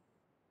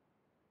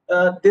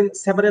 Then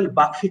several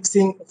bug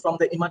fixing from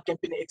the MR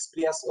campaign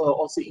experience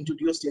also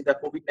introduced in the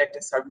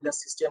COVID-19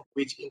 surveillance system,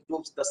 which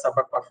improves the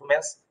server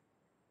performance.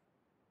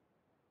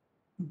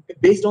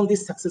 Based on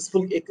this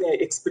successful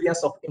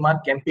experience of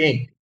MR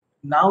campaign,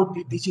 now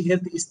the DG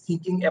Health is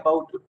thinking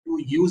about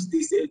to use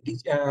this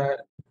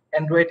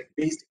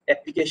Android-based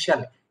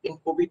application in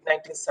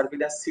COVID-19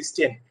 surveillance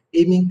system,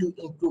 aiming to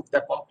improve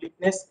the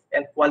completeness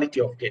and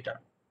quality of data.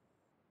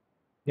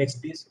 Next,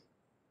 please.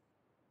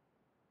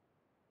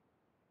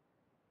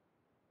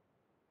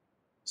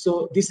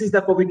 So this is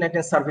the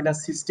COVID-19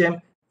 surveillance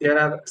system. There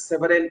are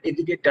several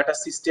aggregate data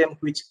systems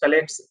which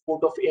collects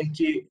port of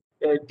entry,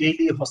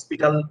 daily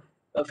hospital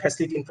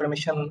facility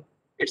information,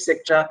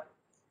 etc.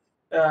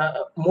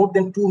 More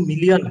than 2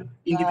 million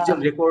individual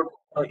record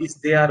is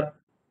there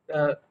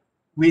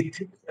with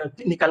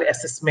clinical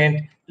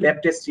assessment,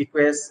 lab test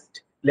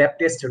request, lab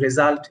test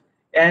result,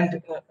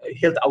 and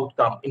health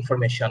outcome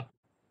information.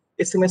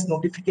 SMS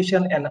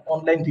notification and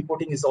online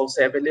reporting is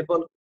also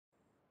available.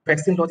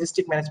 Vaccine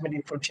logistic management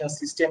information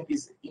system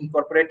is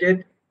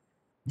incorporated.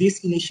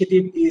 This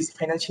initiative is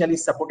financially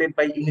supported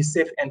by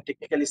Unicef and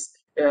technically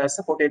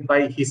supported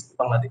by HISP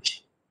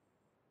Bangladesh.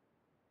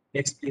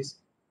 Next, please.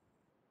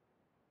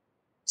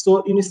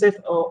 So Unicef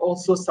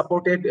also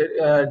supported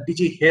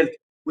DG Health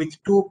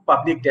with two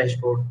public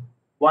dashboards.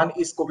 One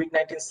is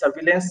COVID-19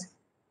 surveillance,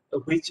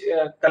 which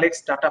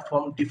collects data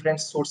from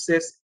different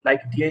sources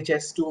like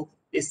DHIS2,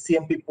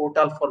 SCMP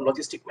portal for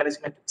logistic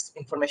management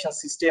information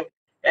system,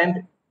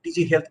 and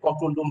DG Health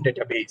Control Room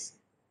database.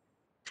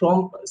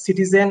 From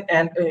citizen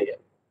and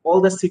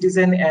all the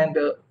citizen and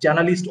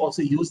journalists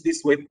also use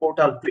this web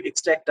portal to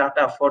extract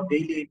data for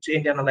daily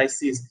trend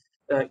analysis,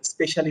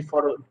 especially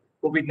for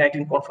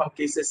COVID-19 confirmed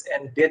cases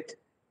and death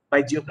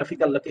by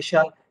geographical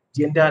location,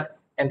 gender,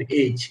 and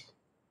age.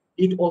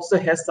 It also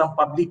has some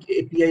public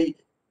API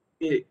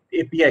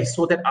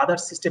so that other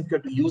systems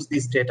can use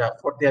this data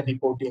for their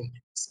reporting,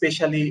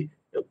 especially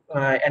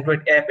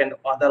Android app and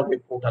other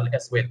web portal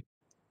as well.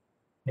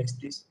 Next,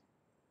 please.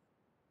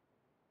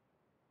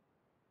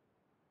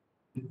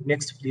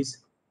 Next, please.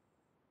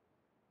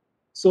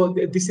 So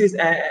this is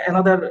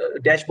another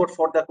dashboard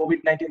for the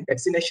COVID-19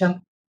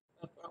 vaccination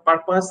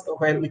purpose,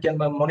 where we can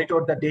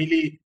monitor the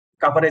daily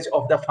coverage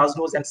of the first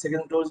dose and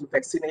second dose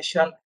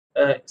vaccination,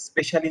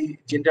 especially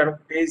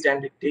gender-based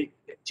and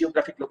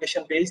geographic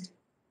location-based.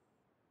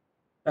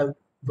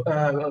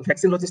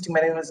 Vaccine logistic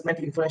management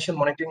information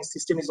monitoring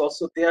system is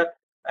also there,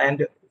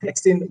 and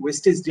vaccine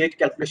wastage rate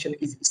calculation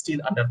is still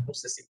under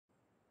processing.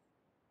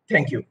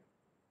 Thank you.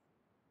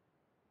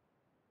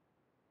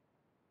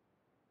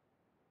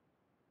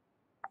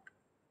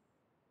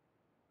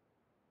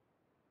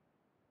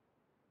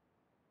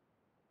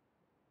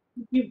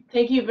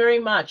 Thank you very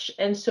much.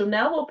 And so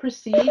now we'll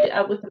proceed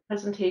with the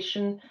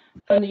presentation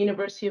from the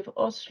University of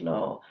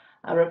Oslo.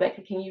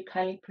 Rebecca, can you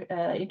kindly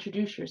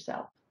introduce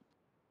yourself?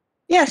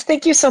 Yes,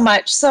 thank you so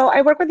much. So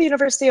I work with the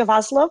University of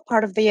Oslo,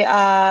 part of the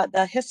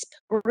HISP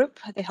group,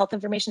 the Health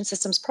Information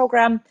Systems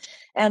Program,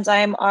 and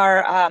I'm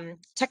our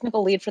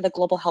technical lead for the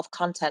global health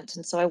content.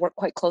 And so I work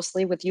quite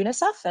closely with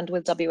Unicef and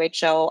with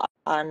WHO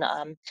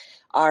on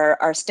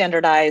our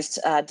standardized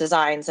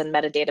designs and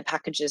metadata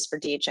packages for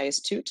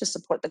DHIS2 to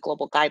support the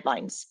global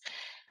guidelines.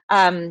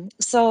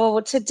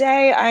 So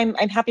today I'm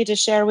happy to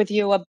share with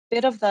you a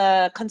bit of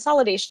the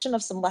consolidation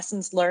of some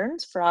lessons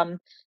learned from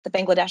the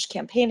Bangladesh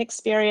campaign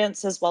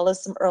experience, as well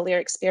as some earlier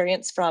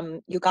experience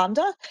from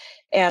Uganda,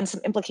 and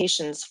some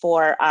implications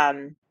for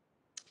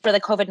the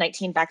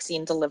COVID-19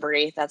 vaccine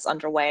delivery that's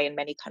underway in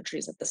many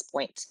countries at this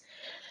point.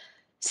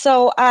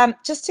 So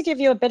just to give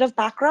you a bit of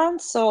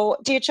background, so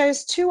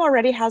DHIS2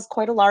 already has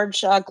quite a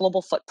large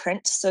global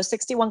footprint. So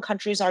 61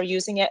 countries are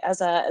using it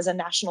as a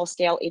national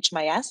scale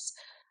HMIS.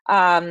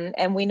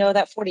 And we know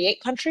that 48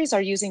 countries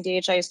are using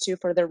DHIS2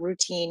 for their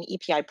routine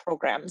EPI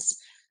programs.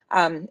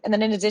 And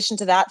then in addition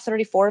to that,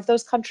 34 of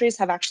those countries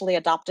have actually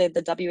adopted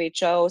the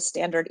WHO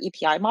standard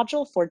EPI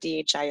module for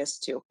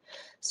DHIS2.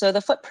 So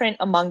the footprint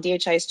among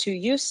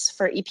DHIS2 use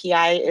for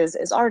EPI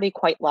is already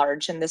quite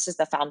large, and this is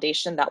the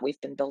foundation that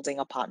we've been building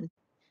upon.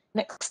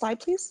 Next slide,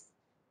 please.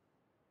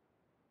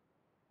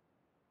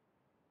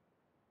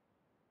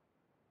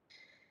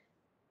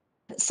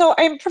 So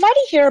I'm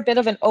providing here a bit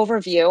of an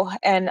overview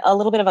and a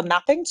little bit of a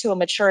mapping to a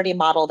maturity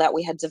model that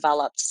we had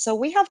developed. So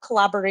we have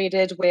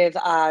collaborated with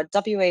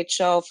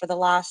WHO for the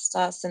last,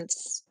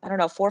 since, I don't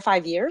know, 4 or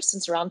 5 years,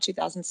 since around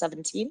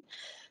 2017,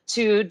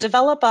 to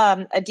develop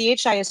a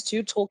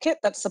DHIS2 toolkit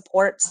that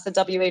supports the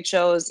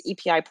WHO's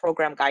EPI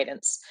program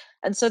guidance.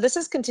 And so this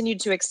has continued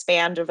to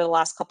expand over the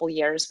last couple of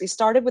years. We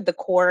started with the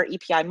core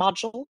EPI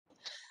module,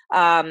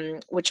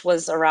 which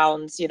was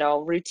around,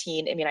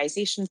 routine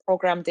immunization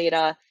program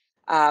data.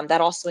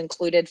 That also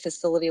included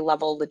facility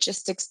level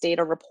logistics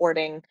data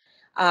reporting.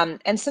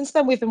 And since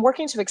then, we've been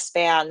working to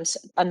expand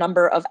a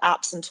number of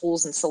apps and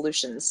tools and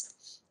solutions.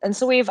 And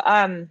so we've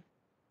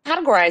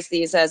categorized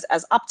these as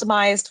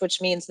optimized, which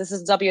means this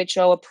is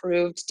WHO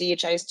approved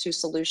DHIS2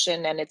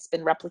 solution, and it's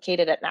been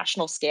replicated at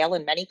national scale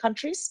in many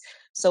countries.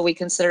 So we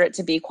consider it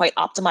to be quite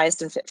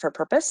optimized and fit for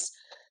purpose.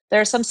 There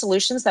are some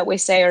solutions that we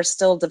say are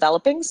still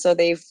developing. So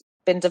they've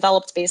been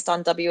developed based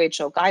on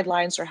WHO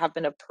guidelines or have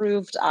been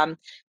approved,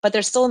 but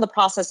they're still in the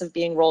process of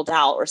being rolled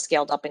out or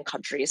scaled up in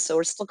countries. So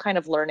we're still kind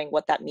of learning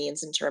what that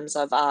means in terms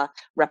of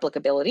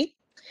replicability.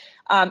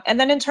 And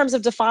then in terms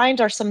of defined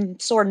are some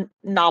sort of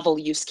novel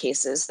use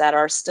cases that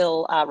are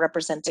still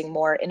representing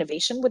more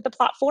innovation with the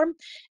platform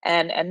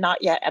and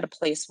not yet at a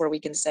place where we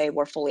can say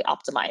we're fully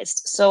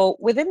optimized. So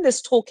within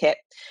this toolkit,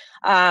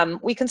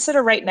 we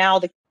consider right now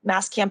the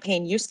mass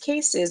campaign use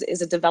case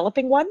is a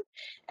developing one.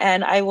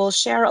 And I will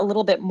share a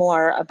little bit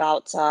more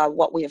about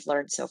what we have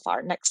learned so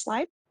far. Next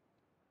slide.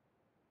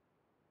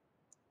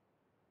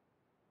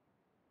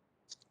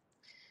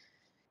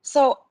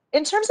 So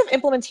in terms of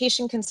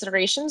implementation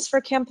considerations for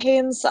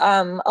campaigns,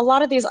 a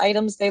lot of these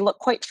items, they look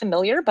quite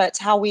familiar, but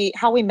how we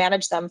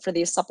manage them for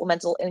these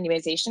supplemental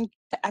immunization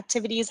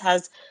activities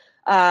has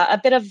a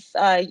bit of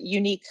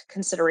unique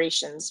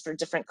considerations for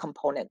different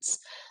components.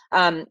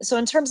 So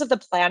in terms of the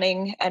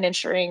planning and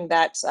ensuring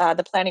that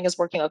the planning is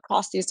working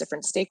across these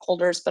different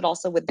stakeholders, but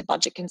also with the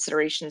budget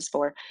considerations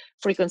for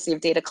frequency of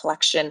data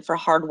collection, for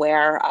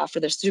hardware, for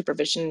the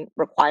supervision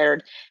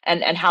required,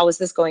 and how is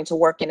this going to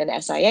work in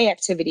an SIA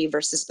activity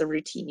versus the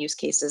routine use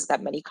cases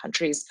that many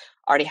countries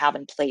already have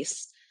in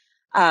place.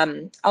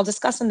 I'll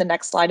discuss in the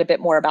next slide a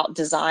bit more about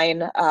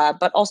design,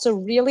 but also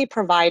really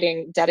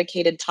providing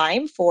dedicated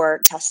time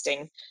for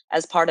testing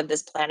as part of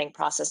this planning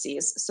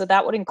processes. So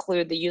that would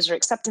include the user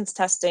acceptance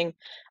testing,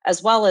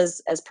 as well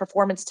as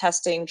performance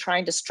testing,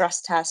 trying to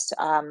stress test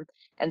and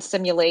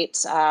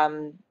simulate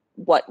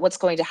what's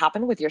going to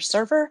happen with your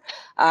server,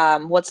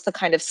 what's the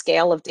kind of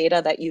scale of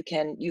data that you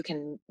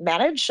can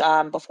manage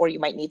before you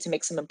might need to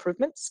make some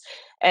improvements.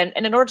 And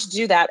in order to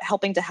do that,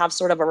 helping to have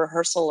sort of a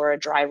rehearsal or a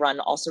dry run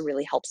also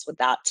really helps with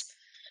that.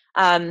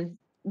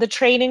 The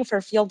training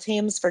for field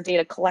teams for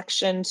data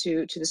collection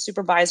to the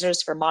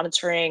supervisors for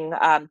monitoring,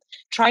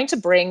 trying to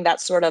bring that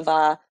sort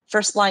of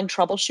first line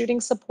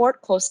troubleshooting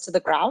support close to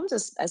the ground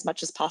as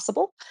much as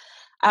possible.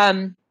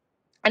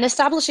 And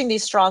establishing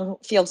these strong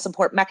field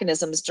support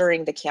mechanisms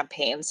during the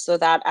campaign so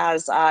that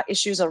as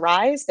issues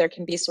arise, there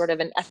can be sort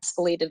of an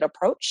escalated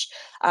approach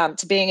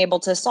to being able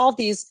to solve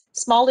these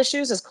small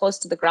issues as close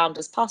to the ground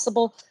as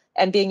possible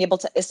and being able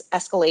to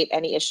escalate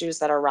any issues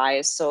that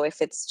arise. So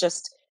if it's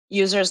just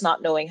users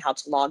not knowing how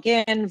to log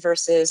in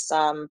versus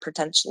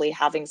potentially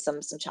having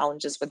some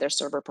challenges with their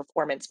server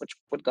performance, which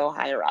would go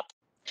higher up.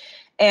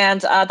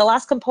 And the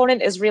last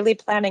component is really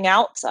planning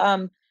out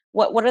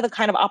what are the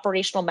kind of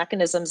operational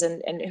mechanisms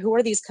and who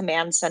are these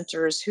command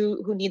centers,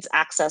 who needs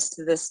access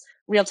to this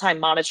real-time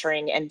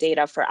monitoring and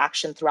data for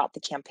action throughout the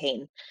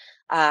campaign.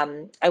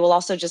 I will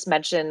also just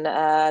mention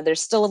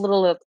there's still a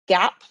little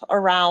gap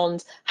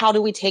around how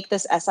do we take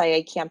this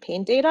SIA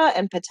campaign data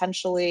and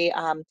potentially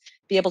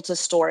be able to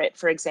store it,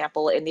 for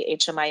example, in the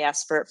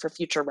HMIS for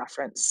future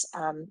reference.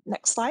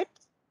 Next slide.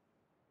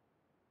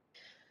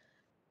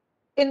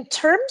 In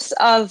terms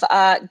of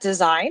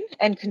design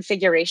and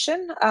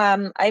configuration,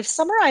 I've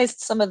summarized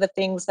some of the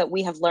things that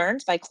we have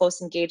learned by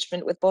close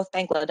engagement with both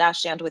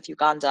Bangladesh and with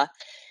Uganda.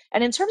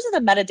 And in terms of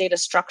the metadata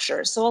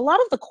structure, so a lot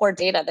of the core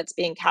data that's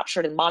being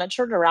captured and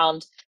monitored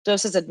around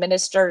doses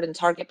administered and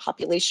target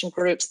population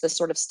groups, the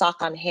sort of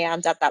stock on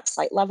hand at that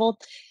site level,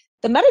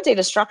 the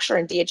metadata structure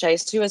in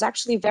DHIS2 is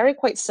actually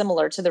quite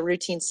similar to the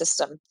routine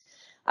system.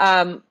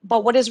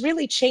 But what is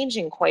really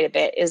changing quite a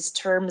bit is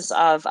terms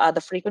of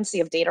the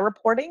frequency of data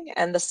reporting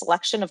and the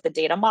selection of the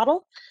data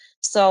model.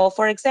 So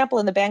for example,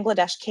 in the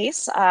Bangladesh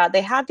case,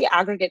 they had the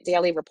aggregate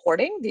daily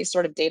reporting, these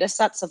sort of data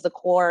sets of the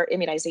core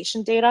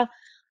immunization data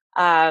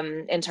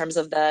in terms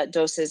of the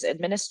doses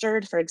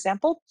administered, for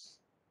example.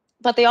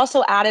 But they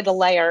also added a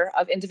layer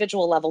of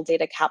individual level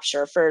data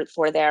capture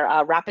for their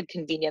rapid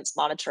convenience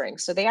monitoring.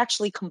 So they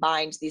actually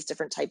combined these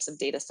different types of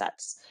data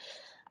sets.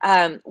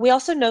 We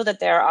also know that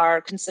there are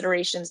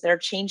considerations, there are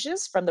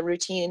changes from the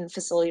routine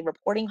facility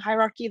reporting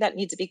hierarchy that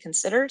need to be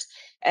considered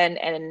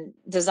and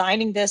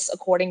designing this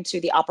according to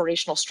the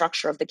operational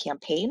structure of the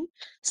campaign.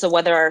 So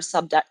whether our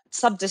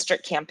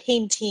sub-district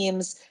campaign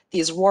teams,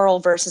 these rural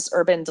versus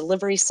urban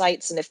delivery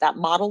sites, and if that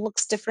model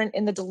looks different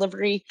in the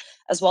delivery,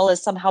 as well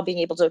as somehow being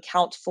able to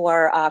account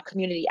for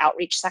community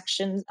outreach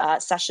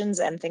sessions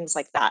and things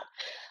like that.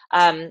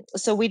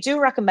 So we do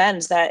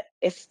recommend that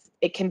if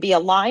it can be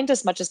aligned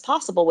as much as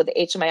possible with the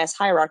HMIS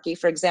hierarchy,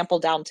 for example,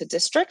 down to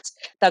district,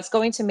 that's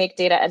going to make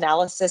data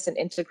analysis and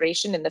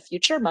integration in the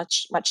future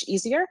much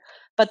easier.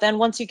 But then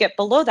once you get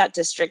below that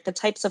district, the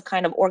types of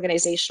kind of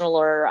organizational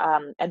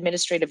or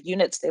administrative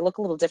units, they look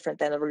a little different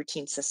than a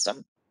routine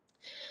system.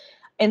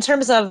 In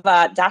terms of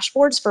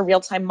dashboards for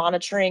real-time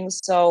monitoring,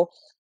 so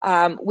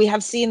we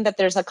have seen that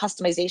there's a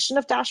customization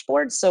of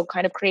dashboards, so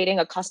kind of creating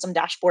a custom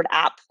dashboard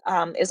app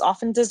is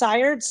often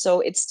desired.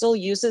 So it still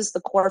uses the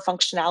core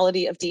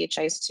functionality of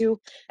DHIS2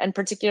 and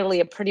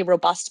particularly a pretty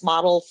robust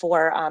model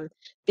for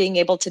being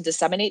able to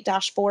disseminate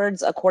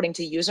dashboards according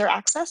to user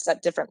access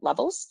at different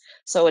levels.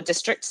 So a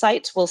district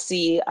site will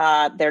see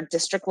their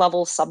district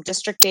level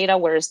sub-district data,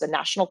 whereas the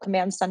national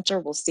command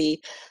center will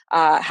see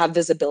have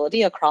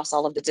visibility across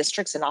all of the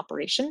districts in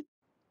operation.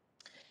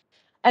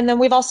 And then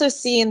we've also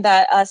seen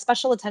that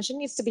special attention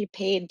needs to be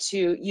paid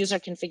to user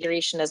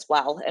configuration as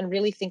well, and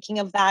really thinking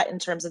of that in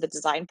terms of the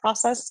design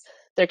process.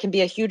 There can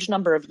be a huge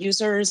number of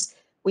users.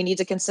 We need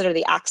to consider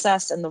the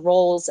access and the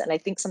roles, and I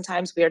think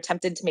sometimes we are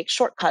tempted to make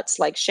shortcuts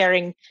like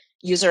sharing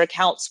user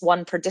accounts,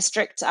 one per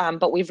district,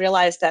 but we've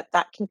realized that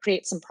that can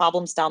create some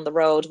problems down the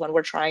road when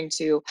we're trying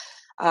to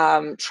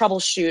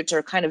troubleshoot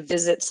or kind of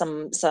visit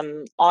some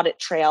audit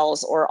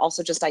trails, or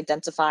also just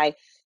identify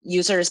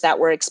users that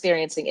were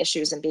experiencing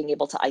issues and being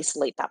able to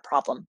isolate that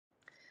problem.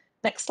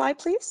 Next slide,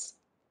 please.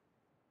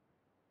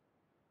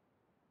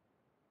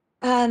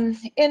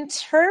 In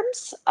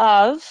terms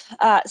of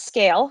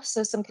scale,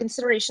 so some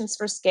considerations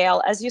for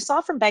scale, as you saw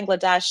from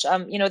Bangladesh,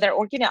 their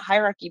org unit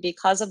hierarchy,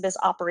 because of this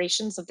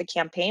operations of the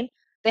campaign,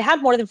 they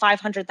had more than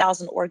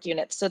 500,000 org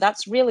units. So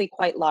that's really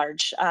quite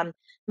large.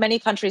 Many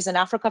countries in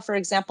Africa, for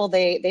example,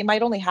 they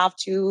might only have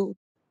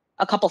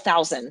a couple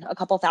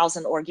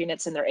thousand org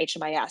units in their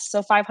HMIS.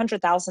 So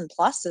 500,000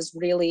 plus is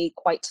really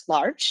quite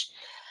large.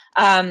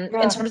 In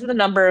terms of the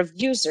number of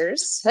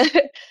users,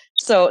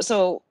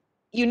 so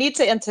you need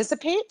to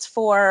anticipate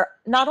for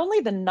not only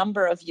the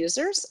number of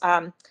users,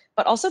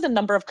 but also the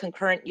number of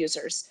concurrent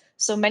users.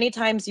 So many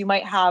times you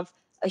might have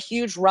a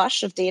huge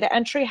rush of data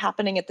entry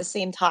happening at the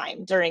same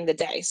time during the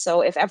day.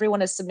 So if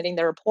everyone is submitting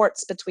their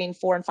reports between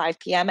 4 and 5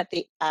 p.m. at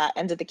the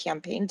end of the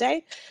campaign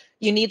day,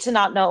 you need to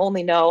not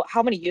only know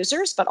how many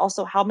users, but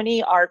also how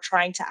many are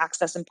trying to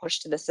access and push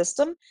to the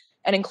system,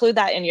 and include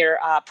that in your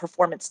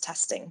performance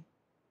testing.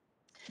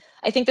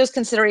 I think those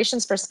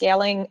considerations for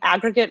scaling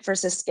aggregate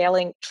versus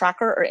scaling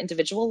tracker or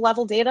individual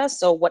level data.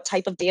 So what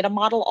type of data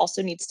model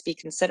also needs to be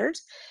considered.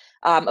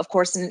 Of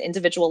course, in an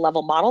individual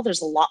level model,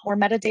 there's a lot more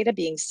metadata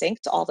being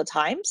synced all the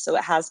time, so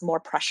it has more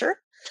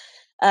pressure.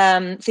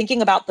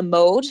 Thinking about the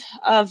mode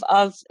of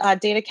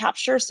data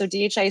capture, so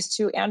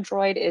DHIS2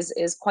 Android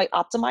is quite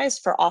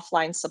optimized for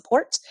offline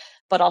support,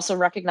 but also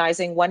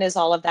recognizing when is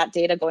all of that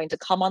data going to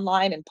come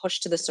online and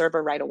push to the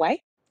server right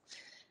away.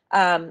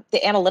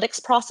 The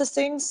analytics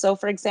processing, so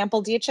for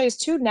example,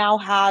 DHIS2 now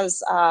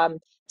has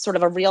sort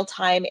of a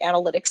real-time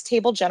analytics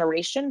table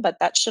generation, but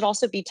that should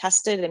also be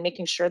tested and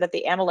making sure that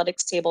the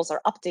analytics tables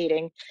are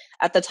updating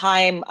at the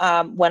time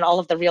when all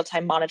of the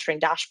real-time monitoring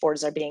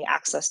dashboards are being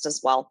accessed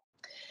as well.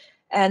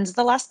 And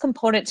the last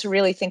component to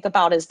really think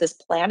about is this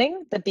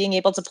planning, that being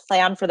able to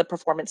plan for the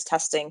performance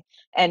testing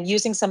and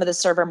using some of the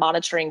server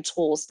monitoring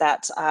tools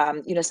that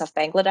UNICEF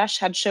Bangladesh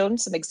had shown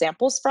some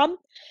examples from,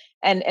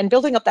 and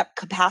building up that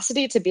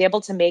capacity to be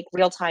able to make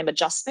real-time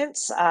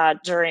adjustments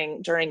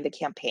during the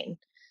campaign.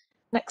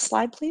 Next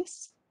slide,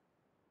 please.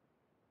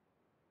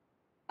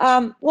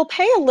 We'll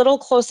pay a little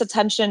close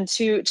attention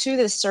to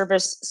this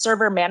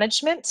server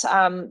management.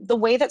 The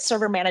way that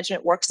server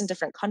management works in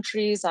different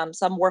countries,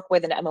 some work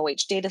with an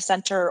MOH data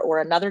center or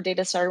another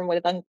data center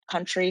within a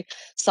country.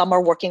 Some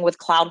are working with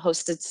cloud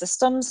hosted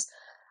systems.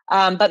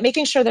 But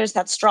making sure there's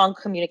that strong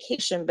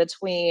communication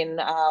between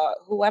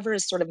whoever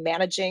is sort of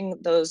managing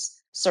those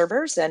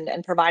servers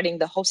and providing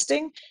the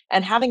hosting,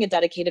 and having a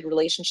dedicated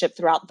relationship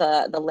throughout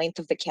the length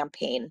of the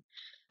campaign.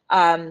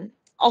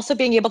 Also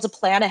being able to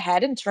plan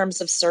ahead in terms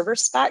of server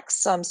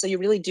specs. So you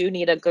really do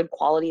need a good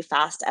quality,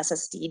 fast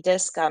SSD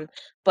disk.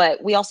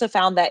 But we also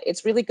found that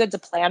it's really good to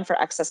plan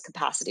for excess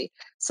capacity.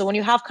 So when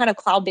you have kind of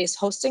cloud-based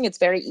hosting, it's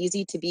very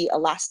easy to be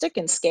elastic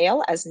and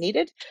scale as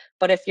needed.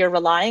 But if you're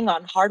relying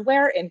on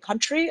hardware in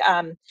country,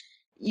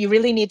 you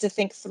really need to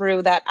think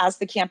through that as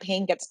the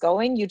campaign gets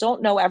going, you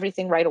don't know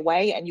everything right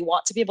away, and you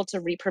want to be able to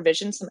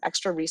re-provision some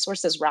extra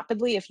resources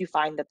rapidly if you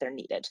find that they're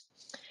needed.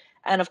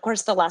 And of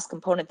course, the last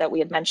component that we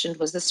had mentioned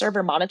was the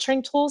server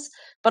monitoring tools,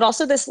 but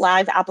also this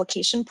live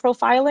application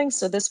profiling.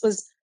 So this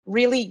was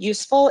really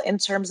useful in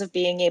terms of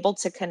being able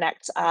to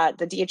connect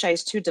the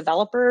DHIS2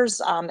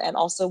 developers and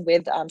also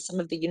with some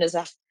of the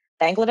UNICEF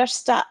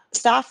Bangladesh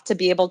staff to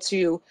be able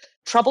to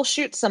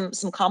troubleshoot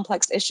some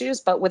complex issues,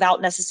 but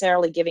without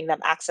necessarily giving them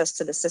access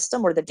to the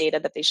system or the data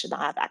that they should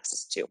not have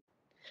access to.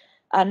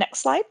 Next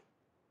slide.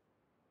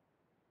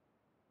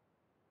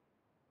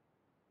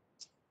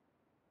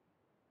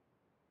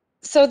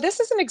 So this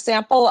is an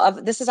example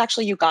of, this is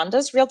actually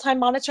Uganda's real-time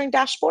monitoring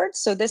dashboard.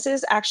 So this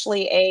is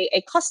actually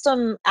a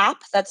custom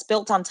app that's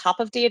built on top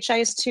of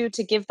DHIS2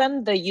 to give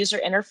them the user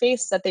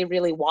interface that they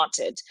really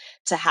wanted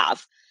to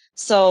have.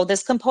 So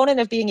this component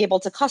of being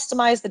able to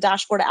customize the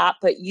dashboard app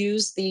but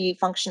use the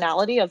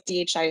functionality of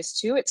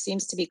DHIS2, it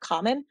seems to be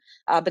common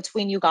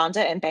between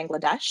Uganda and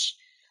Bangladesh.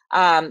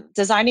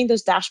 Designing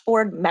those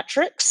dashboard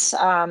metrics,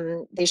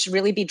 they should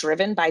really be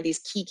driven by these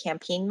key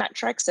campaign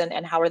metrics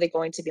and how are they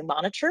going to be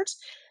monitored.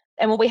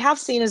 And what we have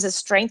seen is its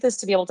strength is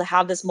to be able to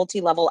have this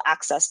multi-level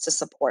access to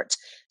support.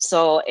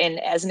 So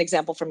as an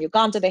example from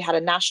Uganda, they had a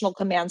national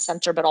command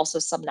center, but also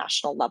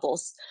subnational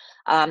levels.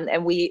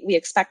 And we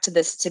expect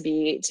this to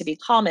be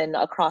common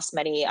across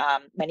many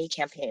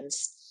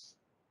campaigns.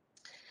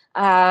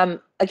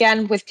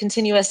 Again, with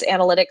continuous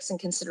analytics and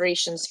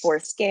considerations for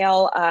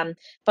scale,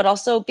 but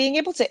also being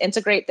able to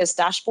integrate this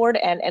dashboard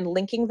and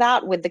linking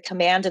that with the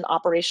command and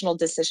operational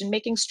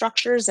decision-making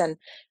structures, and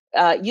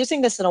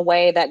using this in a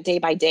way that day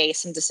by day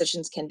some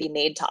decisions can be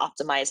made to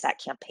optimize that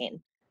campaign.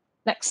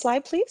 Next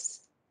slide, please.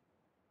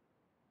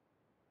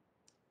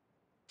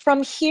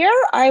 From here,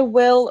 I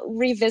will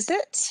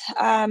revisit.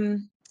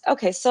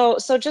 Okay, so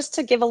just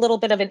to give a little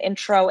bit of an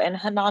intro, and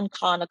Hanan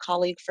Khan, a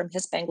colleague from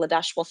HISP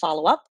Bangladesh, will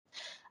follow up.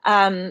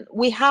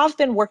 We have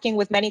been working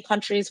with many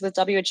countries, with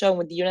WHO and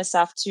with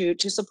UNICEF,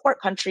 to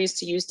support countries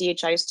to use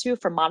DHIS2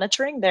 for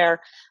monitoring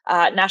their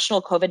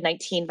national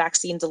COVID-19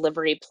 vaccine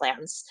delivery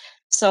plans.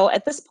 So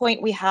at this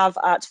point, we have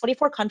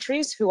 24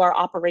 countries who are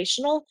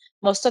operational.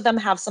 Most of them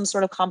have some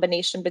sort of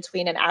combination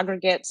between an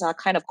aggregate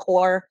kind of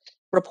core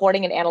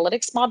reporting and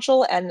analytics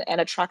module and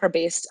a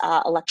tracker-based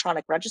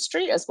electronic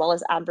registry, as well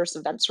as adverse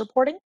events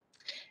reporting.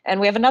 And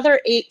we have another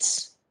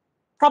 8,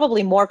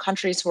 probably more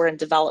countries who are in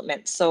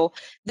development. So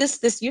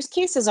this use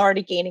case is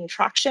already gaining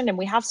traction, and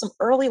we have some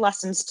early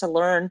lessons to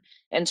learn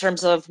in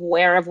terms of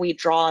where have we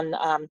drawn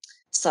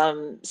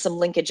some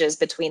linkages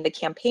between the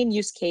campaign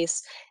use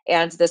case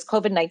and this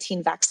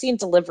COVID-19 vaccine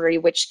delivery,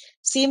 which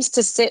seems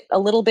to sit a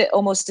little bit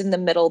almost in the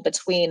middle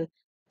between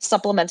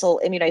supplemental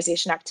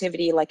immunization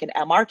activity like an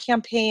MR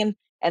campaign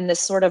and this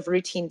sort of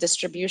routine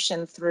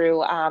distribution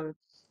through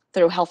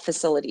health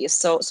facilities.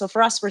 So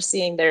for us, we're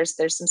seeing there's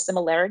some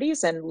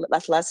similarities and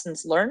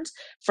lessons learned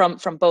from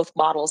both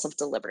models of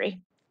delivery.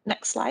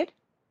 Next slide.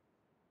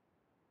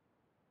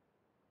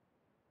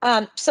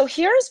 So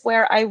here's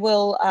where I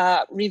will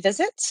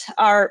revisit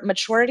our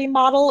maturity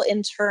model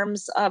in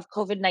terms of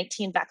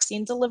COVID-19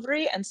 vaccine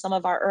delivery and some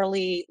of our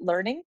early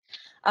learning.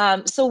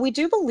 So we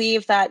do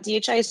believe that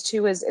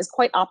DHIS2 is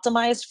quite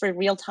optimized for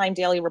real-time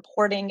daily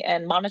reporting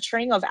and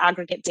monitoring of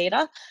aggregate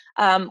data.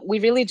 We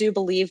really do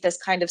believe this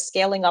kind of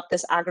scaling up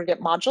this aggregate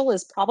module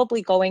is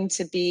probably going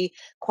to be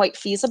quite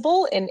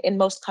feasible in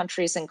most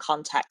countries and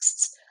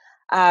contexts.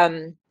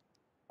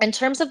 In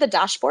terms of the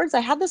dashboards, I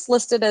have this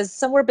listed as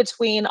somewhere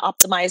between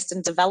optimized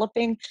and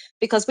developing,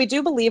 because we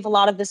do believe a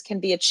lot of this can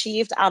be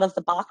achieved out of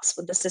the box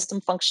with the system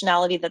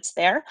functionality that's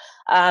there.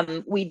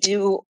 We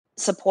do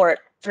support,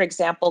 for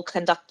example,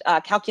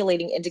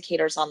 calculating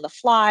indicators on the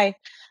fly.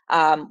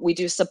 We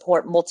do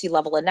support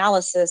multi-level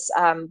analysis,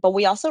 but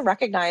we also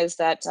recognize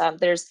that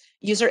there's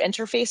user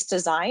interface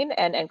design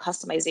and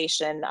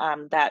customization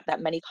that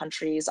many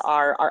countries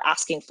are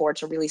asking for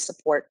to really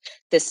support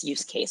this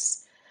use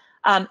case.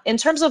 In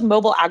terms of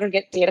mobile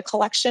aggregate data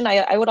collection,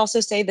 I would also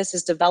say this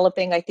is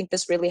developing. I think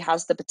this really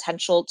has the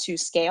potential to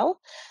scale.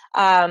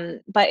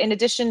 But in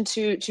addition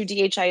to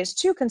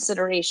DHIS2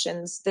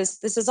 considerations,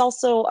 this is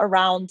also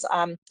around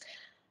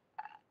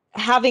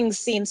having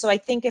seen, so I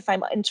think if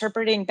I'm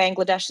interpreting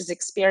Bangladesh's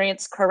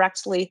experience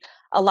correctly,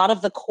 a lot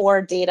of the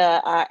core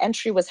data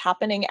entry was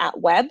happening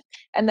at web,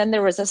 and then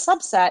there was a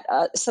subset,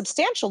 a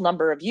substantial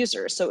number of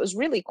users, so it was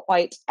really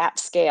quite at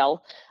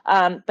scale.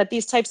 But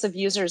these types of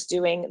users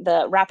doing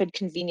the rapid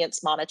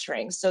convenience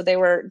monitoring, so they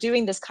were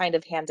doing this kind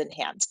of hand in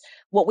hand.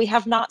 What we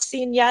have not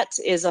seen yet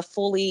is a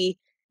fully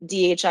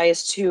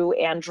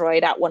DHIS2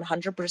 Android at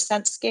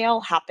 100%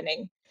 scale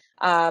happening.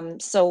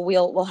 So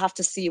we'll have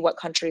to see what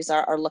countries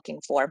are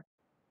looking for.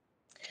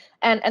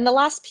 And the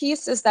last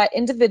piece is that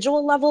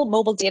individual level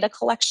mobile data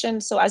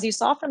collection. So as you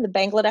saw from the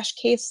Bangladesh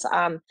case,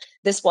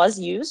 this was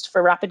used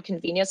for rapid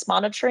convenience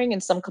monitoring in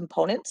some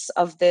components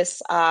of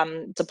this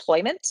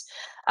deployment.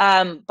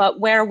 But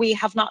where we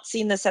have not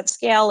seen this at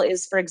scale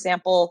is, for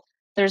example,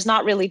 there's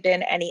not really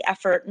been any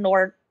effort,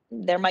 nor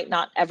there might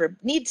not ever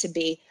need to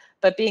be,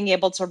 but being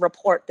able to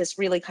report this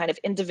really kind of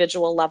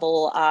individual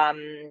level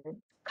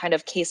kind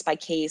of case by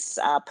case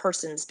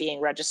persons being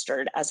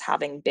registered as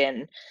having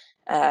been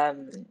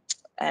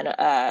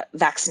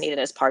vaccinated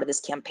as part of this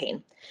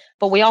campaign.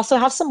 But we also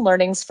have some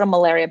learnings from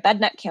malaria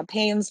bednet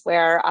campaigns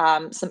where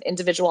some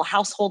individual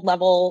household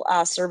level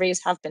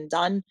surveys have been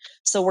done.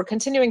 So we're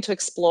continuing to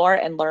explore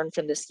and learn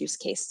from this use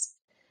case.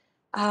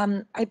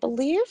 I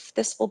believe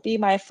this will be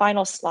my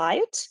final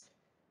slide.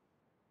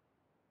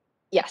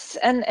 Yes,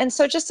 and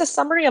so just a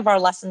summary of our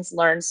lessons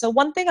learned. So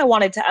one thing I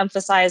wanted to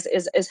emphasize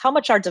is how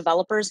much our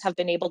developers have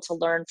been able to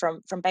learn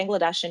from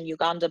Bangladesh and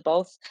Uganda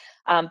both.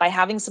 By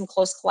having some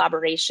close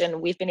collaboration,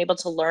 we've been able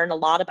to learn a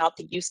lot about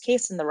the use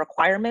case and the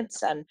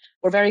requirements, and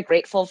we're very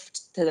grateful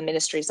to the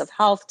Ministries of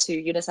Health, to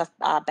UNICEF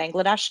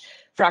Bangladesh,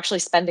 for actually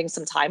spending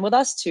some time with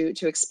us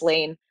to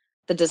explain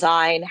the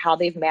design, how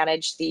they've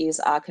managed these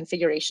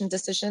configuration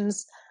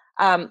decisions.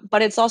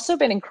 But it's also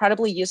been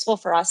incredibly useful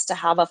for us to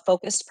have a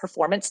focused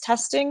performance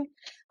testing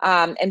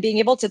and being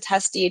able to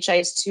test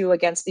DHIS2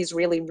 against these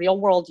really real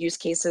world use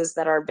cases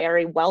that are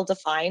very well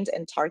defined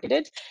and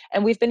targeted.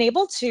 And we've been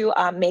able to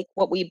make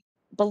what we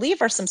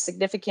believe are some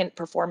significant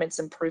performance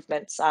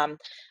improvements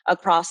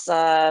across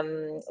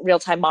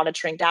real-time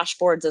monitoring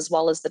dashboards, as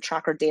well as the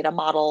tracker data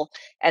model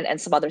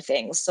and some other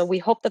things. So we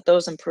hope that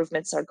those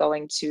improvements are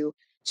going to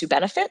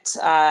benefit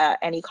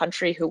any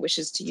country who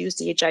wishes to use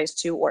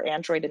DHIS2 or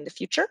Android in the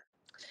future.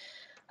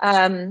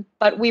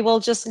 But we will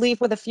just leave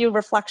with a few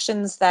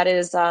reflections. That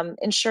is,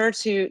 ensure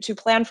to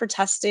plan for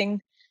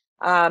testing.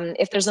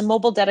 If there's a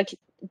mobile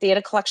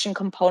data collection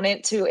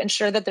component, to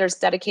ensure that there's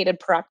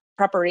dedicated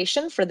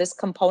preparation for this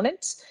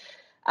component.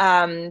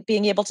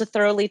 Being able to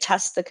thoroughly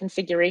test the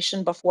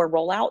configuration before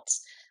rollout.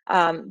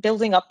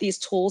 Building up these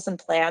tools and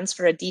plans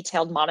for a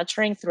detailed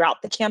monitoring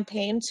throughout the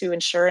campaign to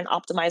ensure an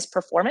optimized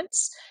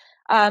performance.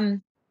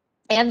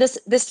 And this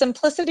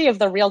simplicity of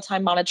the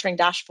real-time monitoring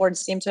dashboards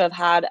seem to have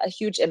had a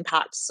huge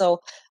impact.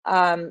 So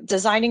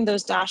designing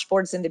those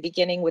dashboards in the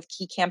beginning with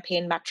key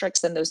campaign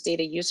metrics and those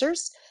data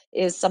users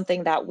is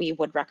something that we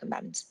would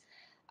recommend.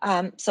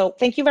 So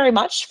thank you very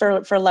much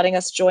for letting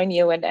us join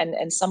you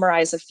and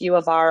summarize a few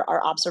of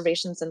our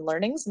observations and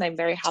learnings. And I'm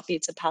very happy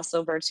to pass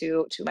over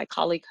to my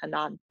colleague,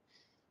 Hanan.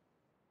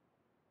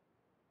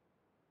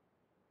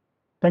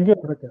 Thank you,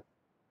 Rebecca.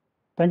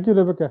 Thank you,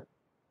 Rebecca.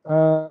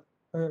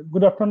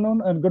 Good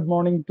afternoon and good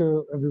morning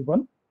to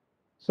everyone.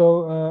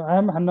 So I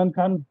am Hanan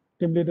Khan,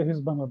 team leader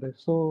HISP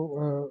Bangladesh.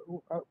 So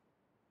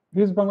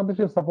HISP Bangladesh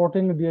is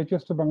supporting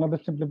DHIS to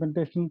Bangladesh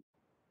implementation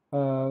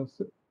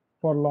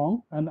for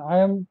long, and I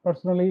am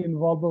personally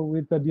involved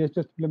with the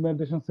DHIS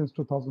implementation since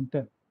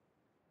 2010.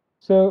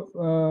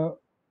 So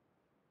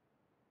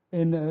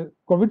in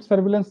COVID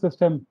surveillance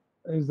system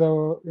is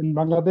in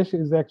Bangladesh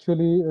is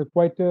actually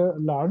quite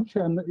large,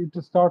 and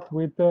it starts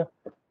with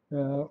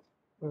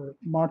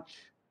March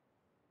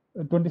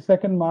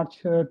 22nd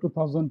March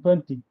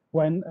 2020,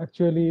 when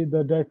actually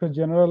the Director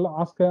General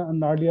asked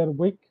an earlier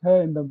week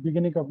in the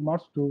beginning of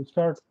March to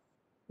start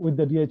with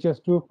the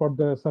DHIS2 for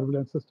the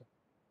surveillance system.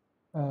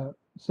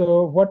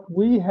 So what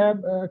we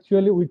have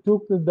actually, we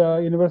took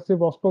the University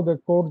of Oslo, the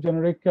core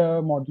generic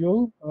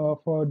module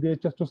for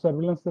DHIS2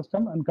 surveillance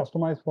system and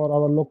customized for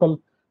our local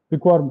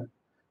requirement.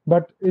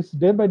 But it's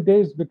day by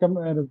day, it's become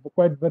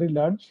quite very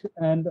large,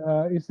 and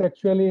it's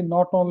actually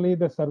not only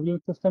the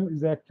surveillance system,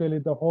 is actually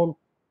the whole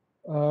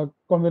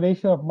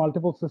combination of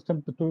multiple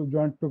systems to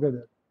join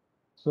together.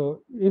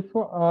 So if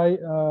I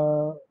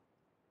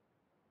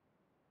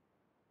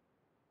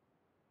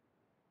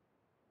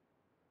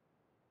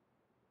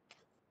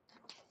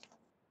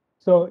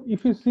so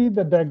if you see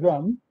the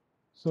diagram,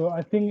 so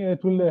I think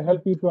it will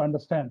help you to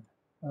understand.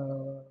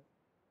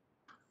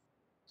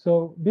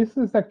 So this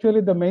is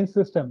actually the main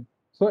system.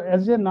 So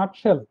as a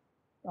nutshell,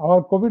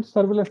 our COVID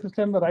surveillance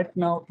system right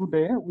now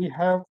today, we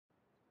have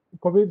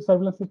COVID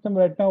surveillance system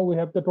right now, we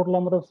have the total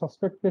number of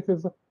suspect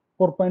cases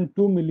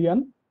 4.2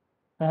 million,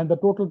 and the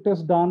total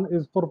test done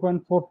is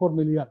 4.44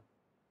 million.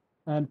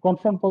 And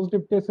confirmed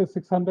positive case is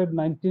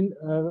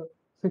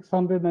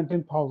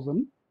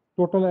 619,000.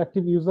 Total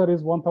active user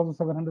is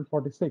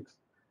 1,746.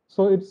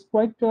 So it's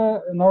quite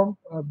a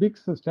big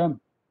system.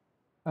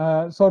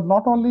 So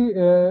not only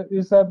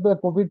is that the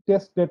COVID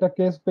test data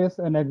case-based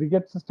and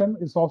aggregate system,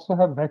 it also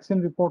have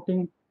vaccine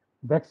reporting,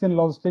 vaccine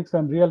logistics,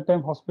 and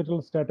real-time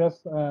hospital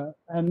status.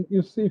 And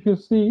if you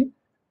see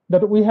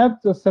that we have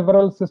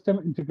several system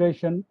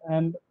integration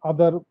and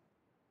other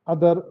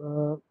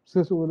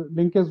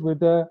linkage with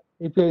the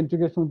API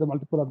integration with the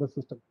multiple other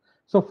systems.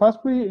 So first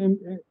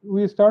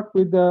we start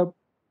with the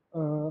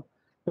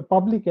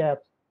public app,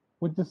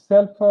 which is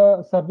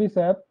self-service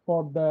app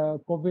for the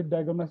COVID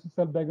diagnosis,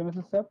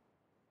 self-diagnosis app.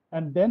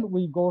 And then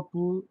we go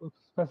to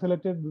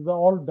facilitate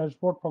all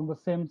dashboard from the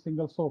same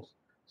single source.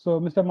 So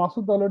Mr.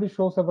 Masood already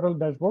showed several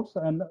dashboards,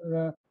 and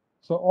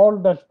so all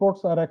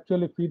dashboards are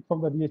actually feed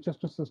from the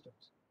DHIS2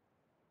 systems.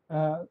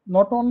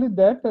 Not only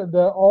that,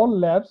 all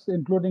labs,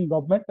 including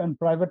government and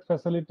private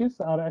facilities,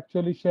 are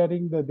actually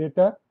sharing the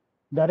data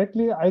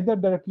either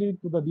directly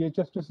to the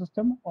DHIS2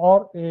 system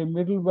or a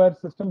middleware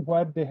system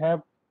where they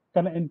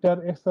can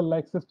enter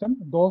Excel-like system.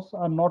 Those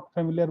are not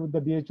familiar with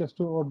the DHIS2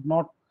 or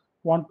not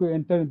want to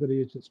enter in the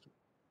DHIS2.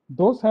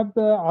 Those have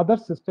the other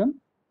system.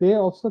 They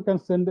also can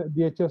send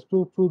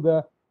DHIS2 through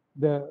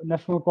the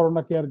National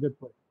Corona Care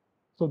Gateway.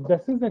 So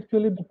this is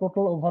actually the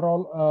total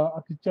overall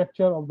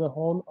architecture of the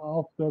whole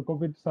of the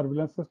COVID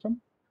surveillance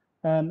system.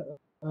 And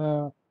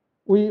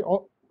we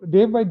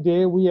day by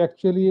day, we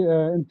actually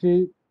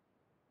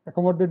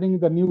accommodating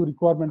the new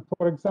requirement.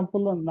 For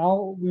example,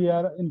 now we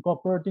are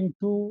incorporating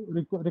two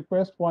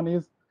requests. One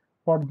is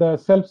for the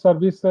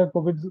self-service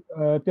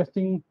COVID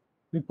testing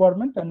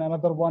requirement, and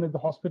another one is the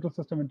hospital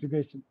system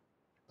integration.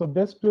 So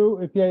this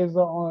two APIs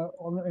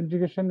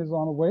integration is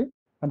on the way,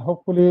 and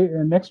hopefully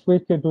next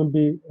week it will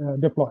be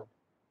deployed.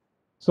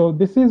 So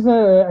this is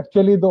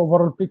actually the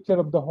overall picture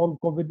of the whole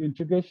COVID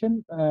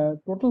integration.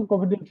 Total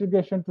COVID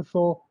integration to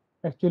show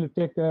actually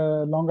take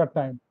a longer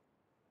time.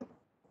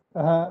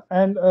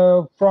 And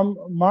from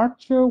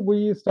March,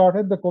 we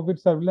started the COVID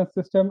surveillance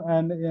system,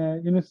 and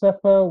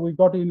Unicef, we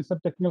got Unicef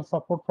technical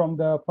support from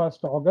the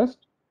 1st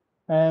August.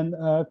 And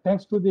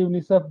thanks to the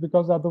Unicef,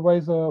 because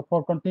otherwise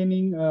for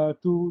containing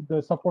to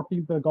the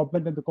supporting the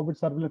government and the COVID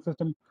surveillance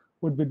system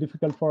would be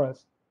difficult for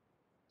us.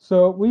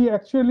 So we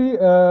actually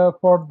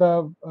for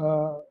the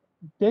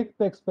take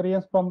the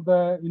experience from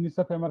the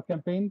Unicef MR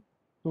campaign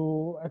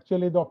to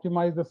actually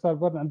optimize the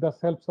server, and this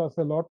helps us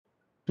a lot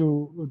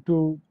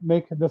to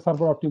make the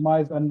server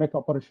optimized and make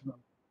operational.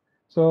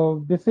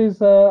 So this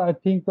is I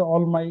think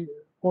all my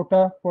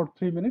quota for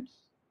 3 minutes.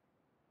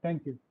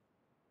 Thank you.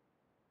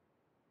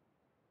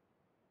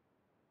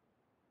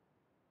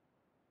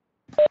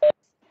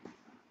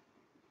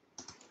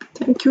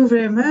 Thank you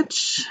very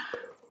much.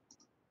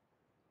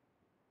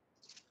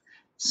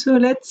 So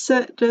let's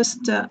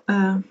just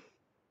oh,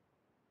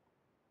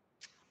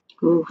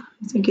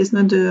 I think it's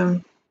not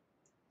the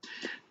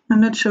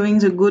I'm not showing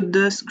the good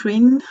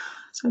screen,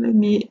 so let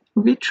me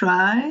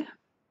retry.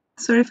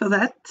 Sorry for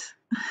that.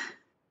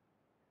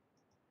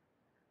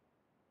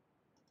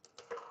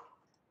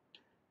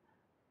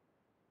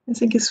 I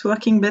think it's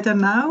working better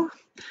now.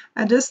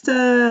 I just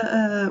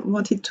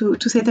wanted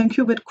to say thank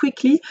you, but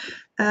quickly,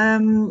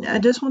 I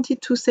just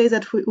wanted to say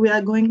that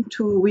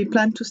we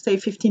plan to stay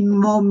 15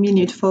 more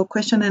minutes for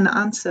question and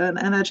answer.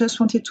 And I just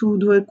wanted to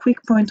do a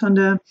quick point on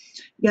the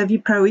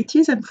Gavi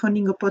priorities and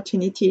funding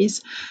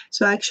opportunities.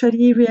 So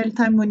actually,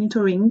 real-time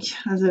monitoring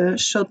as a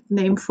short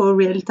name for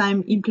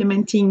real-time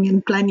implementing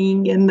and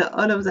planning and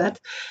all of that.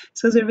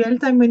 So the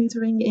real-time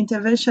monitoring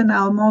intervention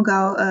are among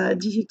our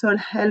digital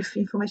health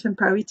information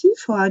priority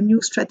for our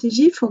new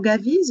strategy for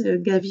Gavi, the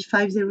Gavi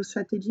 5.0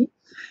 strategy,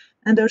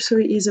 and also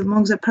is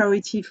among the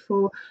priority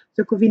for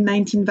the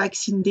COVID-19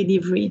 vaccine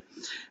delivery.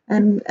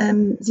 And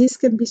this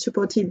can be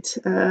supported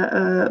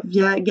via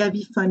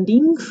Gavi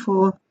funding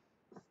for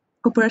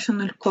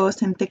operational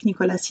cost and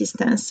technical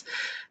assistance.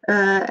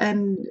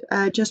 And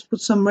I just put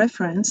some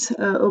reference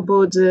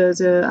about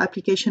the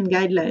application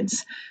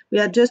guidelines. We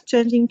are just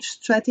changing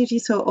strategy,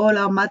 so all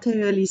our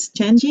material is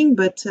changing,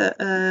 but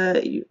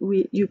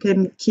you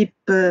can keep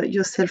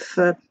yourself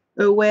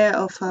aware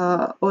of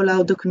all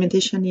our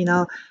documentation in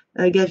our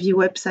Gavi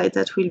website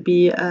that will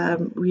be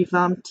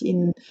revamped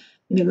in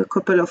a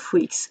couple of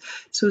weeks.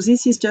 So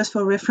this is just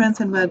for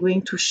reference, and we are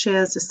going to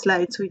share the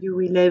slide, so you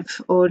will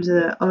have all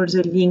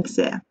the links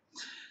there.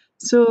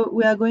 So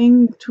we are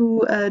going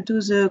to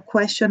do the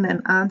question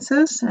and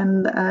answers,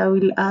 and I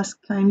will ask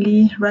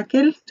kindly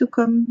Raquel to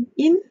come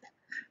in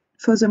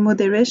for the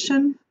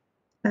moderation.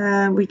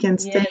 We can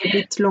stay a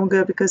bit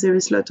longer because there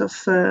is a lot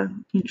of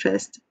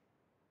interest.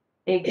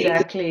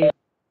 Exactly.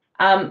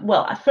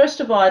 Well, first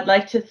of all, I'd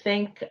like to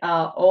thank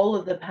all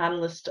of the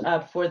panelists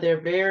for their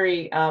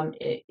very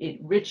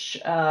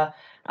rich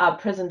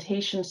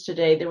presentations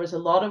today. There was a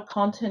lot of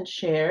content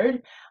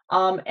shared,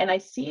 and I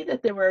see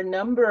that there were a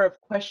number of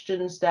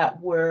questions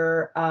that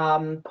were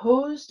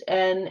posed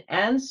and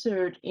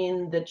answered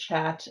in the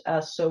chat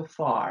so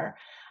far.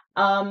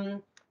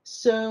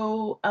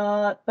 So,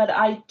 but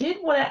I did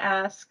want to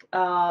ask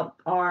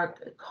our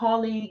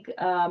colleague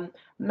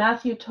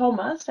Matthew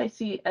Thomas. I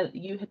see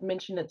you had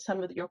mentioned that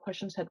some of your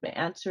questions had been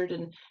answered,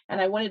 and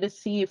I wanted to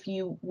see if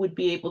you would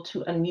be able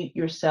to unmute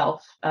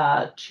yourself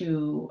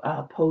to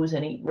pose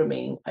any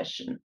remaining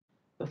question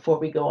before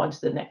we go on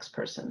to the next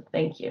person.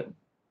 Thank you.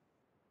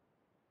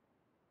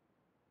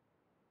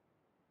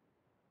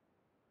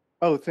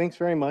 Oh, thanks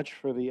very much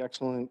for the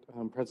excellent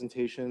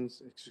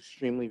presentations. It's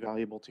extremely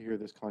valuable to hear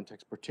this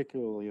context,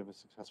 particularly of a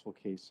successful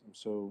case. I'm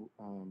so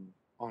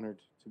honored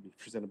to be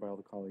presented by all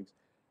the colleagues.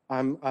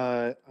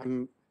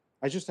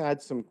 I just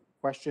had some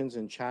questions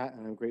in chat,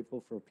 and I'm grateful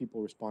for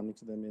people responding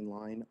to them in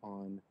line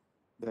on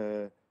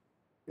the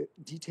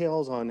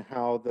details on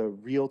how the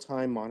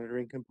real-time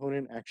monitoring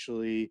component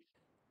actually,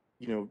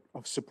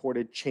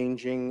 supported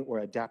changing or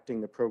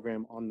adapting the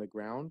program on the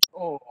ground,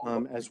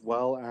 as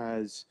well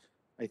as,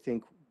 I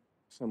think,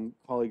 some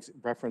colleagues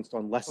referenced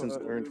on lessons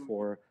learned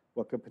for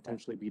what could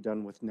potentially be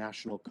done with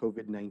national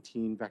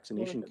COVID-19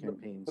 vaccination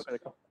campaigns,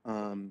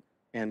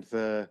 and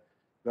the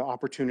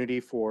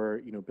opportunity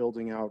for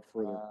building out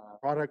further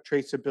product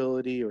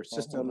traceability or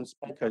systems,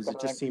 because it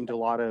just seemed a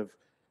lot of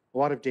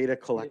data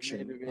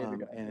collection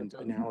and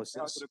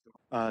analysis.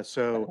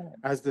 So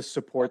as this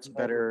supports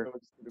better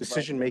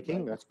decision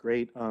making, that's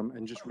great,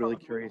 and just really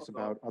curious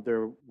about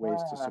other ways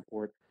to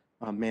support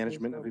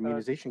management of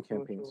immunization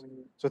campaigns.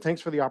 So thanks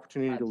for the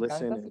opportunity to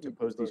listen and to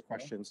pose these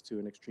questions to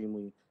an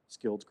extremely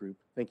skilled group.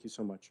 Thank you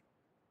so much.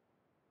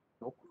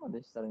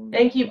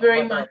 Thank you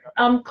very much.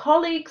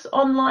 Colleagues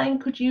online,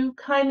 could you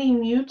kindly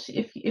mute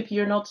if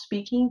you're not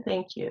speaking?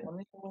 Thank you.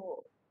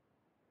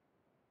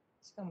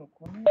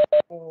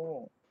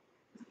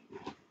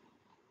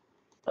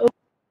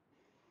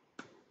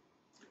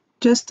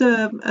 Just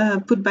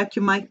put back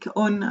your mic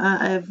on.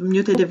 I've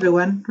muted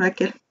everyone,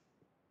 Raquel.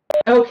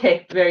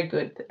 Okay, very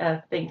good.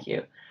 Thank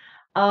you.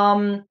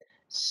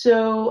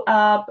 So,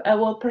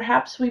 well,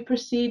 perhaps we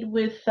proceed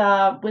with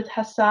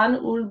Hassan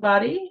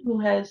Ul-Bari, who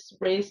has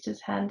raised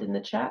his hand in the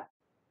chat.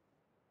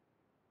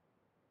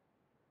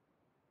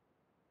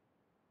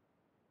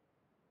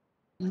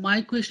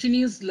 My question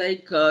is,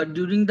 like,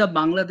 during the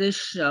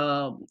Bangladesh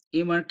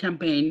MR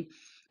campaign,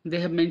 they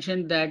have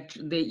mentioned that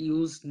they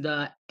use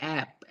the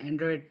app,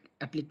 Android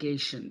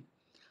application.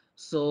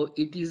 So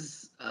it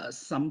is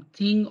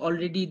something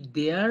already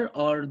there,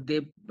 or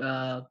they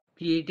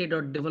created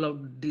or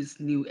developed this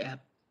new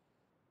app?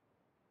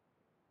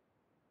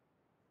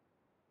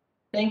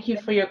 Thank you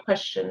for your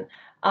question.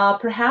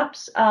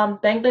 Perhaps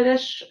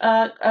Bangladesh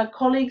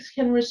colleagues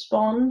can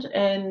respond,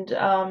 and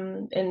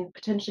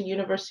potentially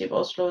University of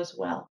Oslo as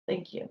well.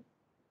 Thank you.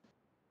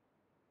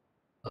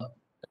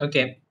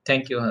 Okay,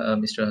 thank you,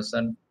 Mr.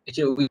 Hassan.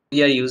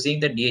 We are using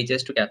the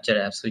DHIS2 capture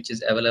apps, which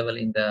is available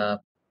in the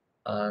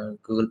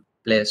Google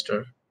Play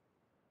Store.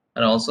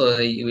 And also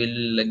you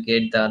will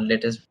get the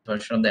latest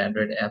version of the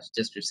Android apps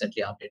just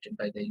recently updated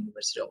by the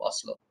University of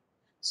Oslo.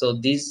 So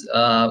these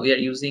we are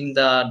using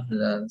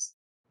the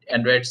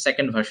Android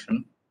second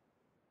version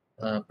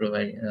for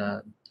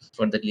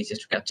the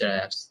DHIS2 capture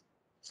apps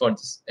for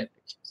this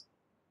applications.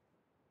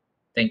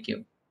 Thank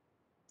you.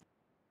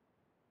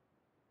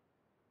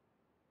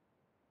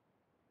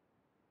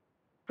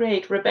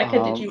 Great.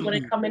 Rebecca, did you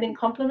want to come in and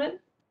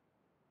compliment?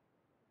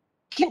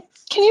 Can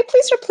you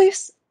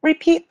please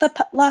repeat the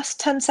last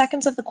 10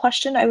 seconds of the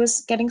question? I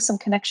was getting some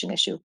connection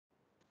issue.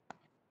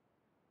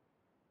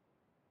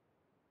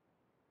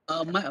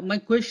 My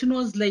question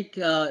was, like,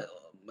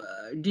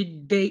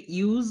 did they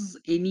use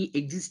any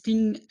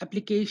existing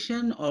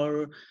application,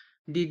 or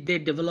did they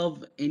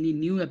develop any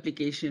new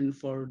application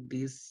for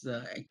these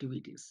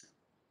activities?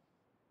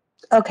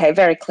 Okay,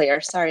 very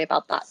clear. Sorry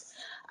about that.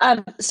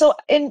 So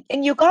in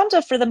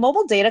Uganda, for the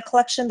mobile data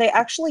collection, they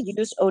actually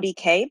used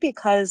ODK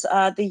because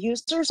the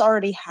users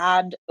already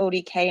had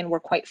ODK and were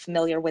quite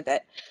familiar with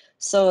it.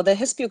 So the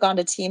HISP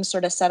Uganda team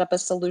sort of set up a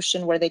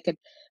solution where they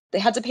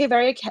had to pay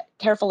very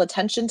careful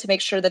attention to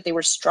make sure that they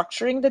were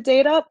structuring the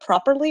data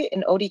properly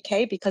in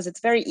ODK, because it's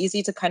very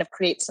easy to kind of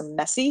create some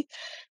messy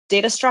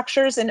data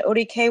structures in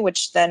ODK,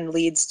 which then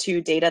leads to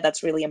data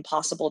that's really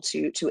impossible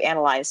to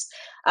analyze.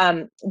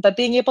 But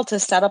being able to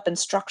set up and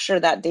structure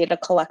that data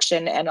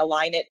collection and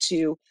align it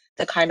to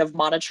the kind of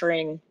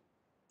monitoring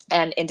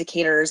and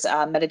indicators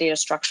metadata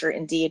structure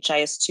in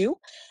DHIS2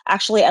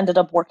 actually ended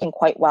up working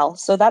quite well.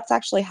 So that's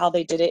actually how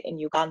they did it in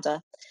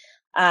Uganda.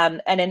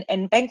 And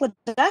in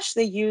Bangladesh,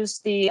 they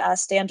used the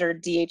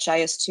standard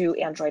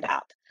DHIS2 Android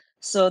app.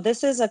 So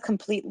this is a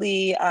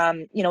completely,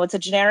 it's a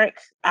generic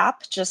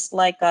app, just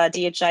like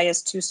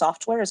DHIS2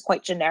 software is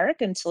quite generic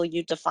until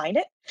you define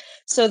it.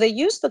 So they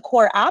use the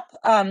core app,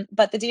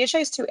 but the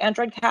DHIS2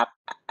 Android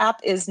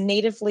app is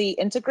natively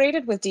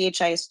integrated with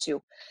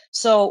DHIS2.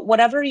 So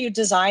whatever you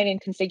design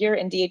and configure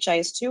in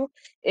DHIS2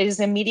 is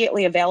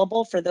immediately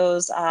available for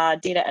those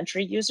data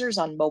entry users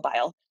on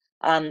mobile.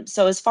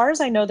 So as far as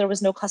I know, there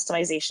was no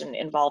customization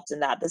involved in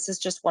that. This is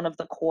just one of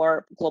the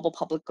core global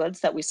public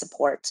goods that we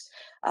support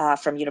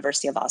from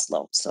University of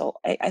Oslo. So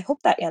I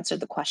hope that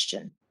answered the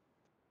question.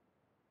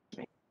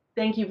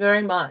 Thank you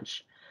very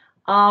much.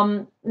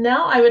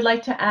 Now I would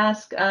like to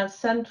ask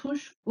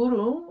Santosh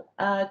Gurung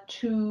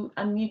to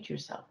unmute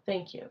yourself.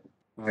 Thank you.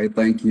 Hi,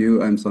 thank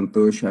you. I'm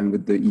Santosh. I'm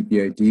with the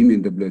EPI team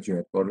in WHO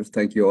headquarters.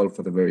 Thank you all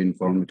for the very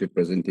informative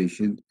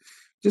presentation.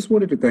 Just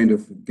wanted to kind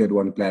of get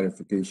one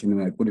clarification,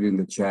 and I put it in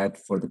the chat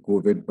for the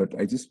COVID, but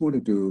I just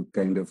wanted to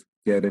kind of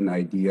get an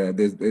idea.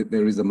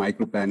 There is a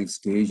micro planning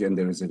stage and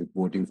there is a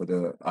reporting for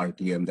the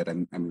RTM that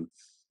I'm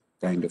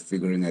kind of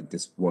figuring at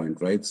this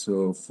point, right?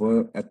 So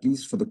for at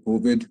least for the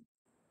COVID,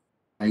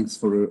 thanks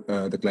for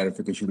the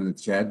clarification in the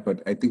chat,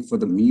 but I think for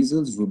the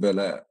measles,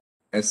 rubella,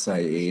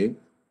 SIA,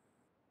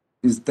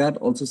 is that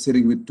also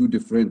sitting with two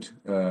different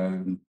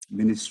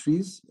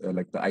ministries,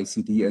 like the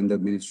ICT and the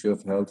Ministry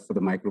of Health for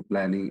the micro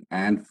planning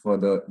and for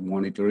the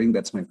monitoring?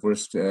 That's my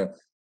first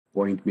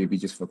point, maybe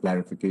just for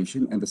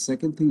clarification. And the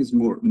second thing is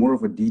more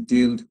of a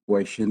detailed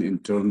question in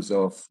terms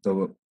of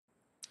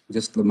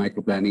just the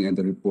micro planning and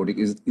the reporting.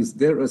 Is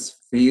there a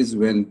phase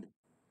when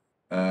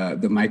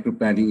the micro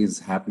planning is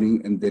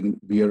happening, and then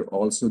we are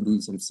also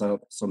doing some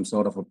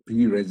sort of a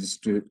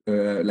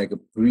like a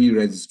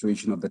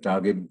pre-registration of the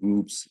target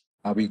groups?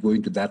 Are we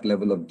going to that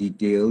level of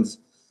details,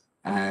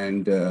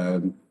 and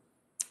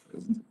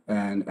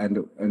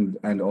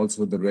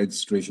also the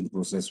registration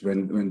process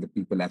when the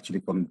people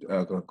actually come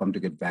to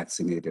get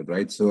vaccinated,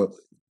 right? So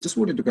just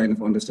wanted to kind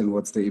of understand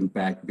what's the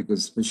impact, because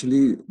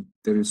especially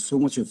there is so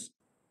much of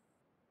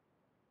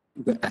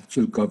the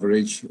actual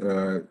coverage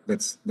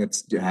that's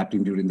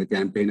happening during the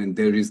campaign, and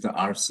there is the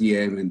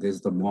RCM, and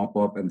there's the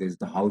mop-up, and there's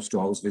the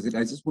house-to-house visit.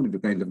 I just wanted to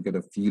kind of get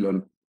a feel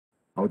on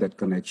how that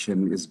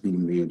connection is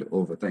being made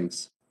over.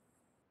 Thanks.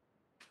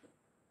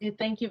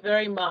 Thank you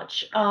very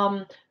much.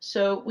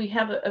 So we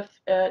have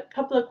a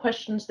couple of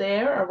questions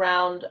there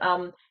around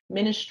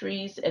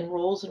ministries and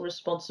roles and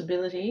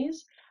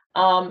responsibilities,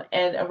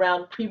 and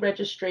around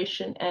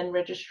pre-registration and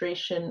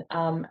registration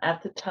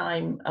at the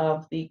time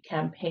of the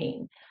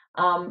campaign.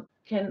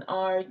 Can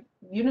our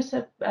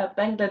UNICEF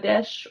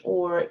Bangladesh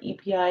or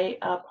EPI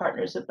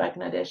partners of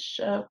Bangladesh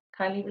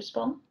kindly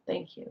respond?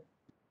 Thank you.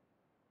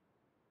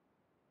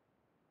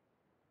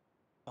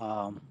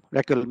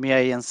 Rakul, may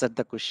I answer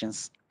the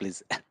questions,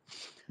 please?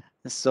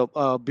 So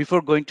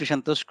before going to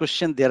Santosh's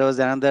question, there was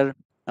another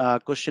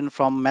question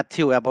from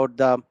Matthew about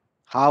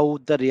how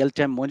the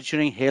real-time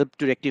monitoring helped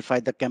to rectify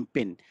the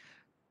campaign.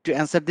 To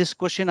answer this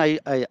question, I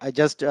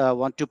just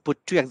want to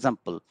put two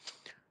examples.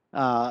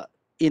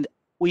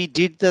 We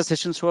did the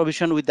session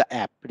supervision with the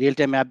app,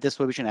 real-time app, the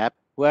supervision app,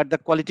 where the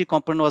quality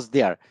component was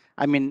there.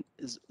 I mean,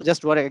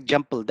 just one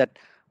example that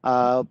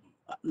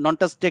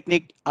non-touch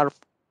technique are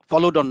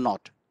followed or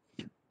not.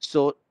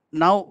 So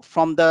now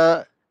from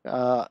the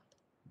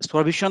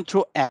supervision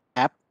through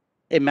app,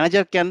 a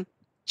manager can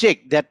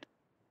check that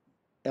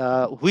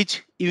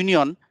which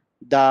union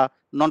the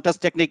non-touch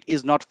technique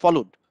is not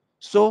followed.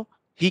 So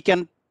he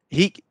took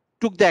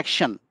the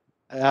action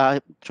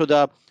through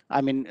the,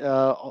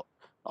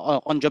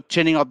 on-job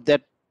training of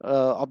that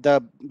of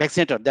the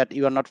vaccinator, that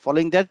you are not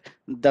following that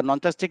the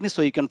non-touch technique,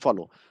 so you can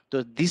follow.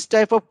 So this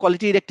type of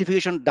quality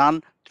rectification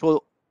done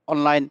through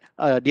online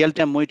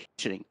real-time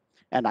monitoring.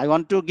 And I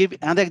want to give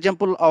another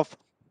example of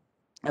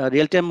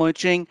real-time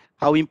monitoring,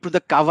 how improve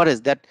the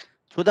coverage, that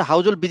through the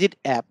household visit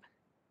app,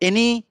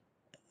 any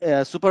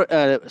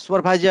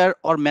supervisor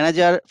or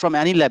manager from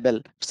any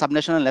level,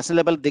 subnational, national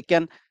level,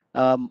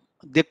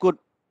 they could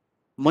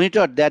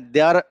monitor that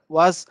there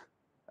was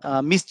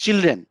missed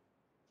children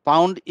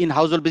found in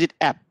household visit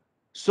app.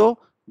 So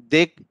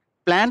they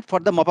planned for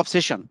the mop-up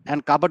session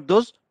and covered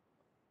those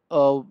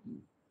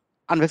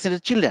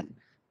unvaccinated children.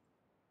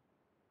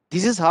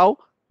 This is how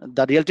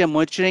the real-time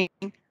monitoring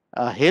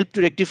helped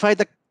to rectify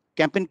the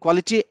campaign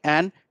quality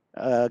and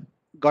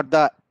got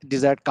the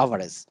desired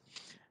coverage.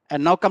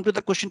 And now come to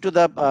the question to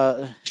the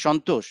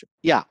Santosh.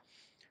 Yeah,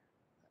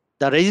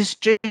 the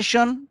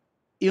registration,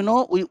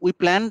 we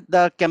planned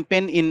the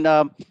campaign in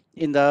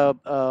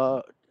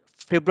the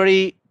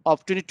February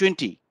of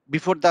 2020,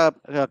 before the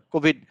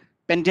COVID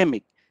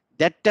pandemic.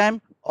 That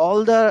time,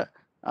 all the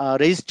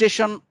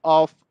registration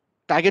of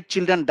target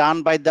children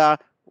done by the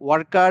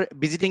worker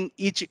visiting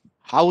each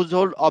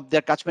household of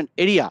their catchment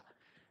area.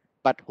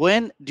 But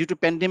when, due to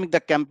pandemic, the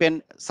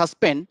campaign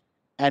suspend,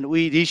 and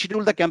we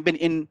rescheduled the campaign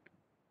in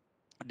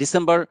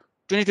December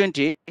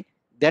 2020,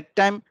 that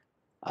time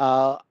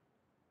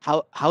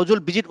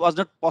household visit was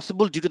not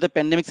possible due to the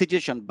pandemic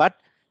situation,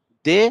 but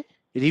they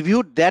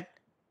reviewed that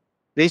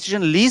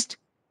registration list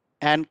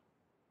and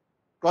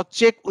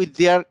cross-check with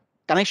their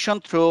connection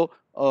through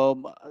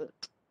to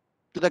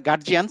the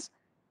guardians,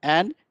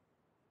 and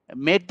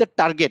made the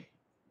target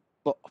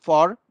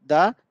for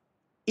the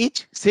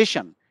each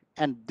session,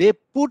 and they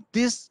put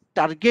this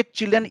target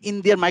children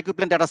in their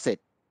microplan data set,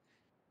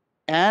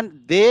 and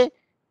they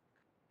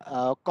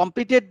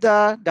completed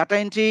the data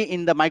entry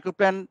in the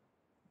microplan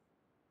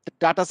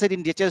data set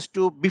in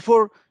DHIS2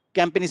 before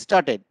campaign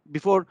started,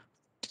 before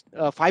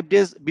 5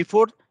 days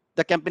before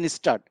the campaign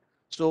start.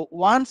 So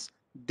once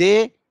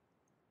they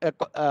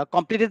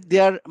completed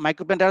their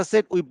microplan data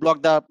set, we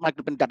block the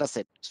microplan data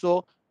set.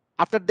 So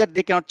after that,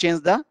 they cannot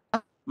change the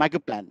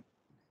microplan.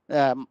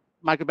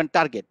 microplan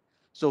target.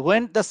 So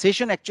when the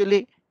session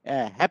actually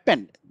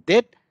happened,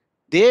 that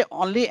they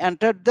only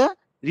entered the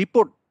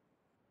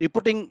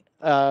reporting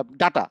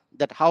data,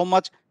 that how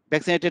much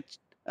vaccinated,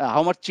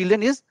 how much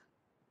children is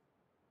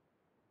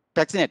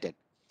vaccinated.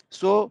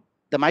 So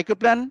the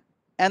microplan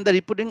and the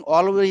reporting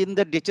all were in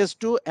the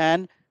DHIS2,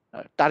 and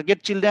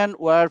target children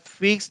were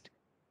fixed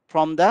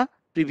from the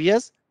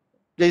previous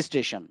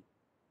registration.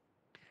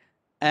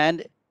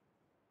 And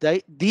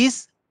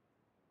these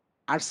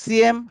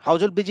RCM,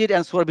 household visit,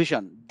 and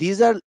supervision,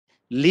 these are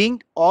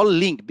linked, all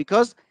linked,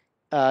 because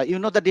you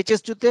know the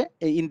DHIS2,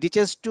 in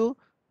DHIS2,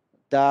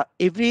 the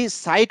every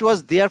site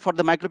was there for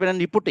the microplan and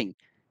reporting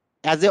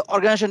as a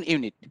organization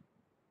unit,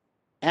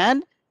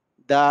 and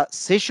the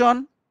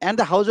session and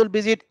the household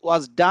visit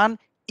was done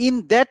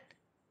in that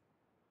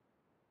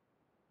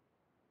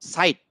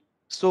site,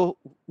 so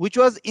which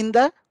was in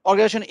the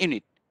organization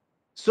unit.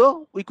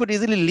 So we could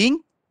easily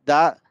link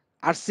the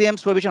RCM,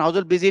 supervision,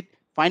 household visit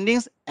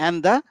findings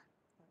and the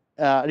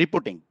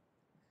reporting.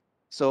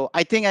 So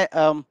I think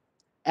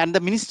and the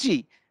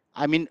ministry,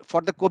 I mean,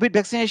 for the COVID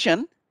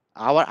vaccination,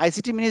 our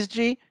ICT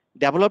ministry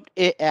developed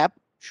a app,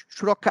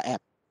 Surakha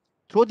app.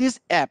 Through this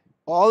app,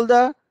 all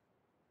the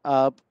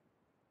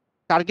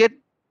target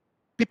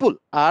people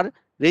are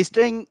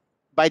registering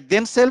by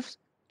themselves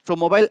through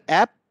mobile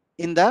app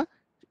in the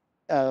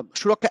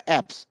Surakha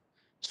apps.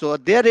 So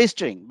they are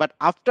registering, but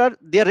after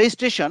their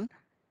registration,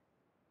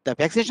 the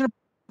vaccination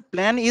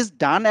plan is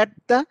done at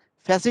the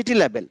facility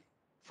level.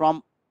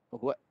 From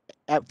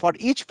for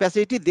each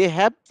facility, they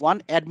have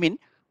one admin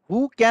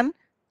who can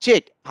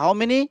check how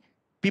many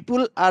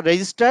people are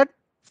registered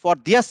for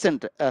their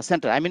center.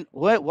 I mean,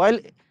 while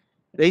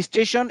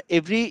registration,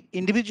 every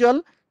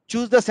individual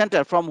choose the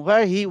center from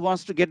where he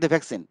wants to get the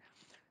vaccine.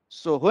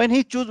 So when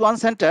he choose one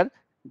center,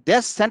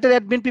 that center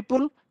admin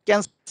people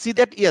can see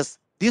that yes,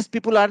 these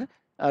people are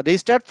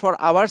registered for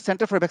our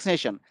center for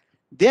vaccination.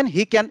 Then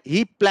he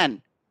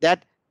plan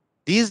that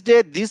these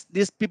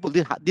people,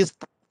 these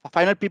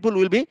final people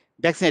will be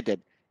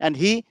vaccinated, and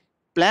he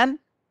plan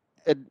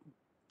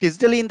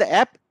digitally in the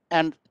app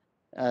and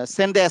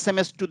send the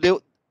SMS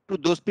to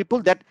those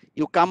people that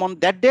you come on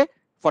that day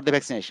for the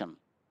vaccination.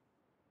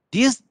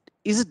 This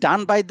is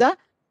done by the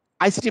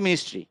ICT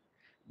ministry,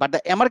 but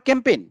the MR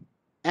campaign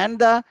and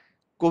the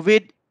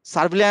COVID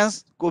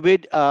surveillance,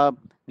 COVID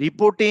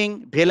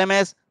reporting,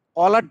 VLMS,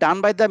 all are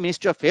done by the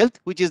Ministry of Health,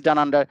 which is done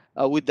under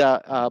with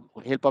the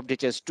help of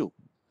DHIS2.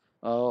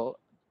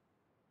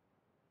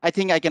 I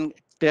think I can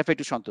clarify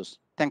to Santosh.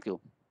 Thank you.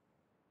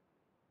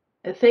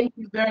 Thank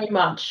you very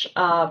much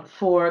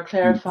for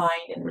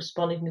clarifying and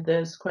responding to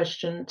those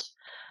questions.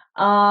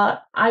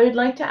 I would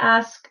like to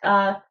ask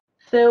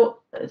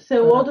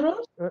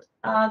Theodoros.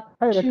 Hi,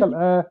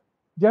 Rakel.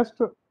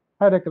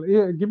 Hi,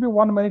 Rakel. Give me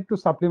 1 minute to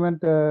supplement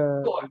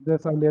Sure.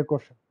 this earlier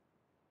question.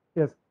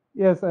 Yes.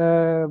 To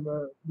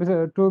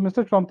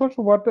Mr. Santosh,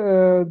 what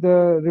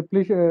the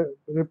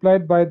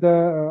replied by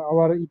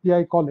our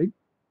EPI colleague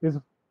is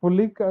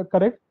fully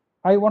correct.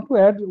 I want to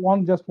add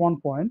just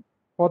one point.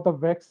 For the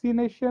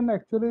vaccination,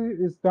 actually,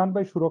 is done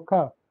by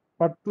Surakha.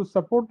 But to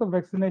support the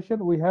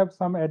vaccination, we have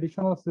some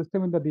additional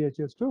system in the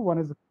DHIS2. One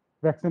is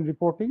vaccine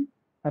reporting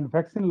and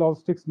vaccine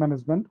logistics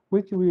management,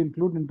 which we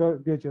include in the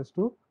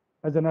DHIS2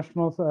 as a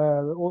national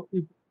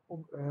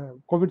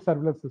COVID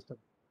surveillance system.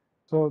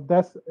 So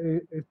that's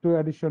to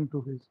addition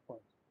to his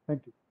point.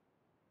 Thank you.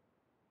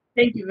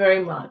 Thank you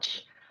very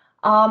much.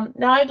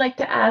 Now I'd like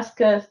to ask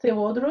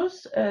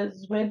Theodoros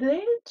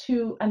Zwedin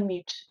to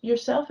unmute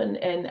yourself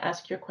and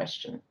ask your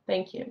question.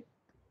 Thank you.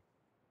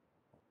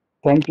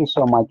 Thank you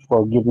so much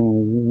for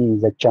giving me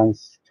the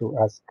chance to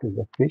ask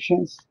the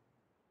questions.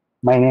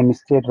 My name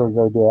is Theodoros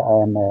Zwedin.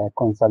 I am a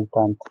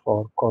consultant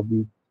for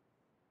COVID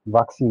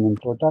vaccine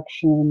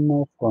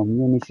introduction from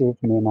Unicef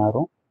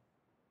Menaro.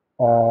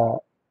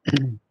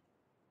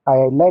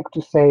 I'd like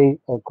to say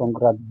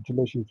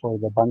congratulations for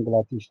the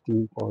Bangladesh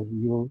team for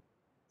your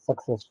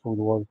successful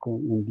work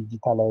in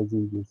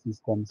digitalizing the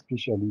system,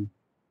 especially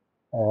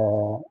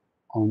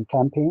on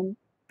campaign.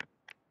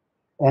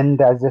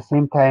 And at the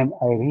same time,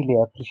 I really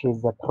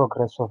appreciate the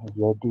progress of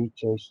the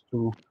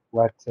DHIS2,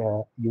 what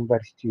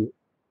University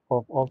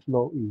of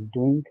Oslo is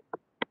doing,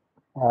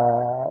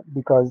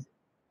 because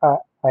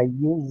I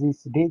use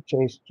this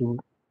DHIS2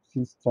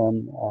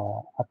 system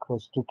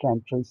across 2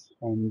 countries,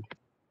 and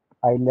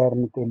I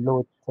learned a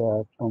lot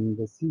from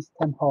the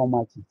system, how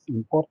much it's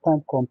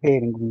important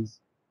comparing with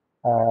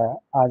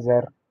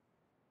other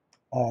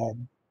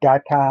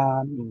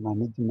data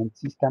management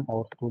system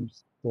or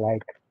tools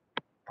like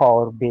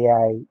Power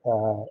BI,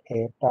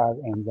 AirTag,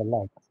 and the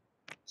like.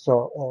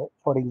 So,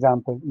 for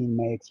example, in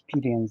my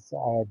experience,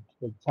 I had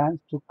the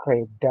chance to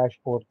create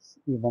dashboards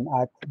even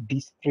at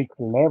district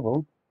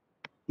level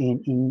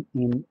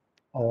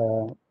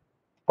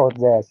for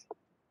the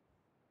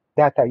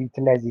data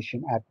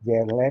utilization at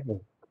their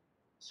level.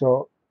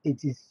 So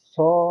it is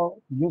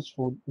so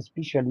useful,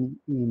 especially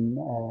in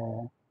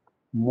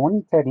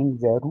monitoring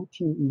the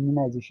routine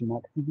immunization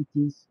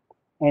activities.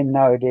 And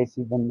nowadays,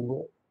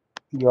 even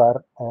you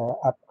are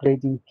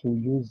upgrading to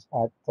use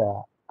at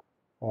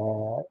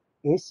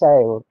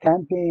essay or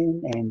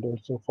campaign, and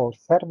also for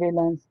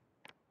surveillance.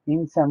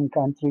 In some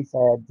countries,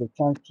 I had the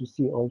chance to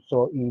see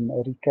also in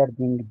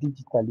recording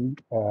digitally,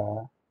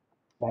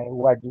 like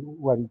what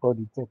we call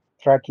it,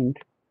 tracking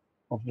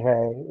of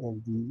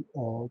the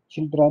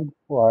children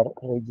who are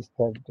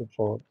registered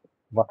for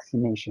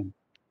vaccination.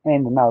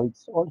 And now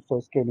it's also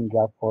scaling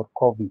up for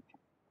COVID.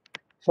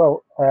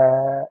 So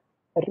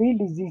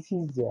really, this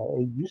is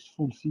a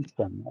useful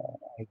system.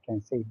 I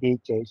can say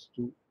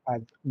DHIS2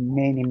 has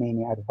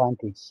many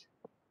advantages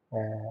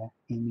in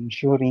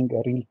ensuring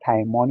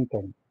real-time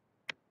monitoring.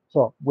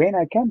 So when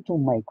I come to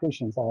my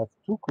questions, I have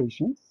two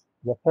questions.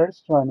 The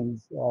first one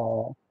is,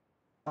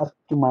 as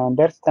to my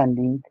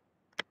understanding,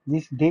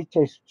 this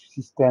data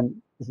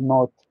system is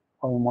not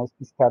almost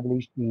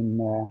established in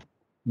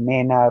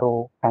many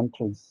narrow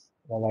countries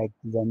like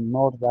the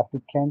North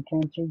African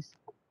countries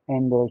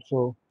and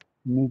also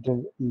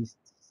Middle East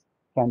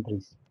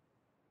countries.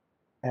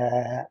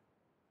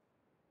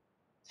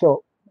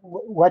 So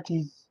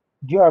do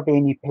you have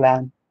any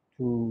plan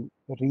to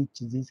reach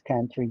these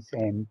countries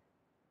and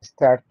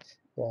start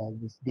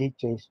this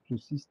DHIS2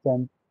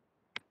 system?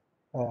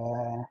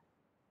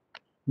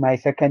 My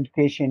second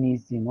question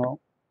is,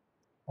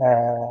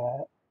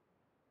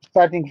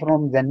 starting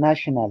from the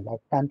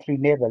national country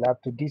level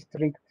up to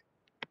district,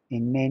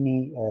 in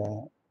many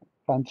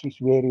countries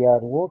where you are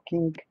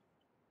working,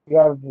 you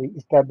have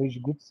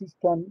established good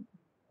system,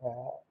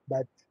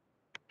 but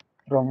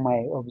from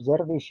my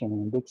observation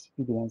and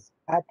experience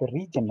at the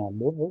regional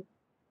level,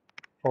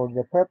 for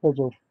the purpose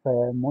of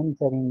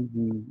monitoring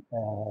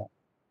the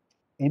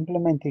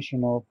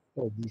implementation of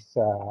this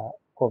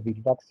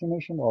COVID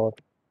vaccination or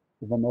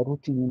even a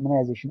routine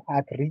immunization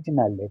at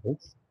regional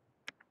levels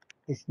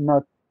is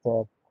not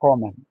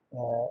common.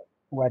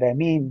 What I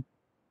mean,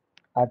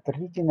 at the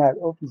regional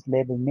office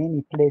level,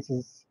 many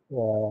places,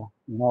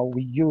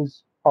 we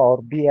use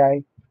Power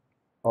BI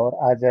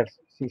or other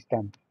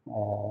systems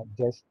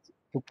just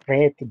to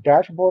create a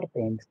dashboard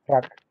and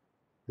track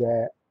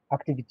the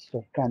activities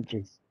of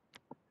countries.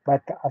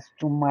 But as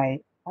to my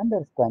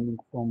understanding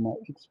from my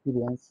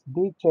experience,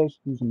 DHIS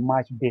is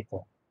much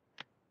better.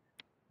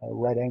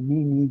 What I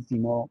mean is,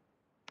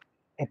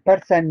 a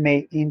person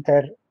may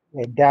enter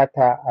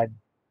data at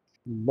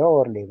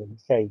lower level,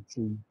 say it's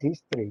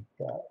district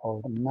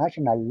or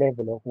national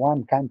level of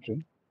one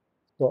country.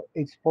 So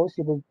it's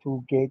possible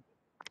to get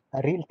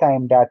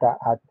real-time data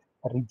at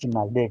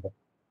regional level,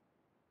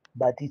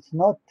 but it's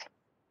not,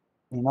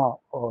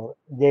 or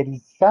there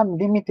is some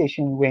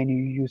limitation when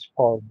you use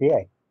Power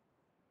BI.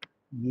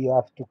 You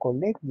have to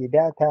collect the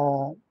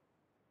data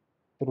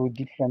through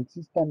different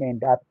system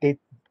and update,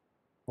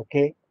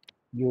 okay,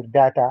 your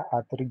data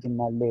at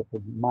regional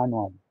level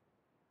manually.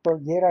 So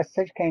there are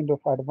such kind of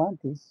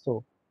advantages.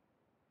 So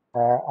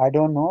I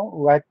don't know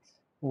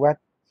what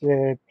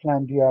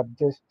plan do you have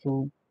just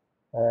to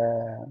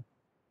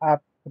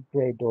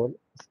upgrade or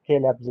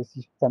scale up the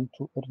system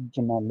to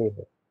regional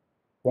level.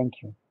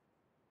 Thank you.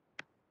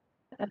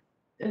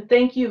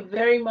 Thank you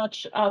very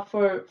much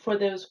for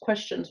those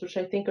questions, which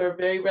I think are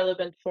very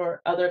relevant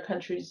for other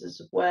countries as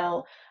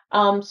well.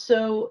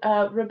 So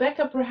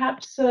Rebecca,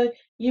 perhaps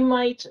you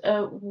might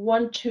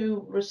want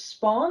to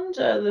respond.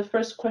 The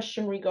first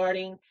question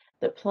regarding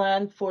the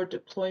plan for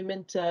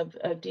deployment of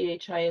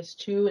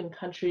DHIS2 in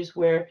countries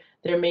where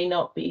there may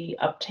not be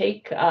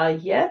uptake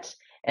yet.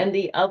 And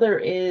the other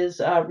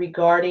is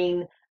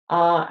regarding,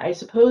 I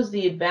suppose,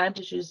 the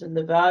advantages and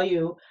the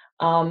value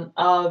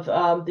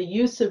of the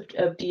use of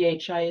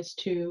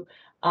DHIS2,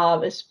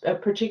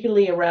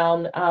 particularly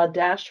around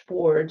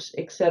dashboards,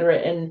 et cetera,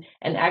 and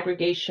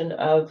aggregation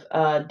of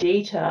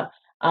data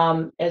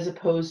as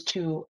opposed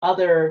to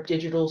other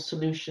digital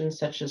solutions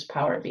such as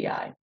Power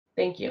BI.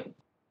 Thank you.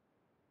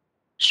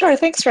 Sure,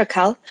 thanks,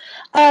 Raquel.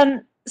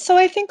 So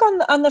I think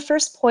on the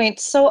first point,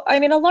 so I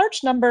mean, a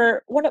large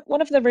number,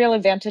 one of the real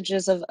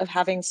advantages of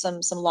having some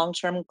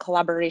long-term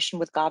collaboration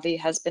with Gavi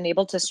has been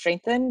able to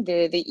strengthen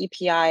the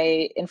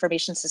EPI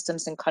information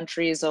systems in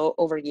countries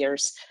over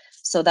years,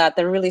 so that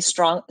they're really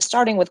strong,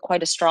 starting with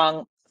quite a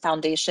strong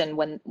foundation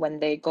when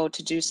they go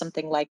to do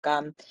something like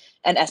an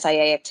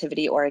SIA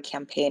activity or a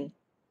campaign.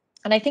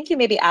 And I think you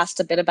maybe asked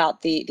a bit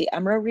about the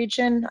EMRO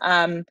region,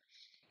 and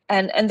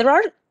there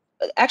are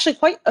actually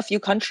quite a few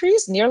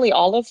countries, nearly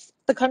all of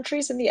the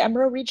countries in the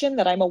EMRO region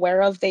that I'm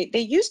aware of, they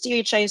use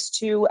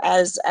DHIS2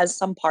 as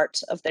some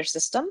part of their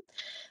system.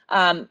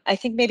 I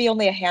think maybe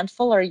only a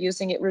handful are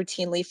using it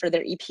routinely for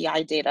their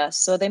EPI data.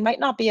 So they might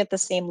not be at the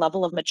same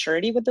level of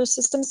maturity with those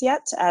systems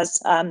yet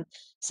as,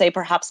 say,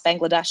 perhaps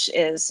Bangladesh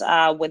is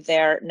with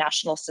their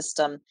national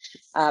system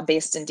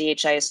based in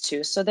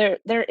DHIS2. So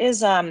there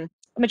is a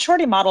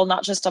maturity model,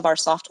 not just of our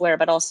software,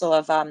 but also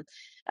of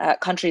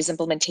countries'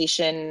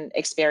 implementation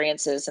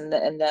experiences and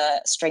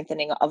the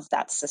strengthening of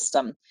that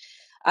system.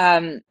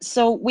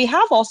 So we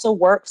have also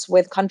worked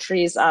with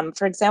countries,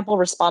 for example,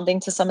 responding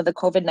to some of the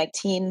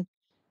COVID-19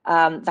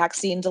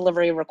 vaccine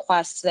delivery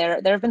requests.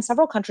 There have been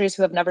several countries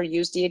who have never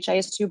used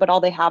DHIS2, but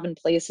all they have in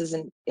place is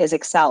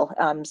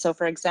Excel. So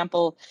for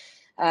example,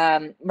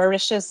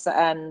 Mauritius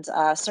and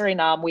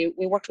Suriname,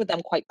 we worked with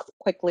them quite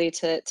quickly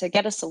to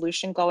get a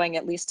solution going,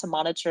 at least to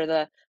monitor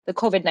the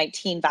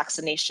COVID-19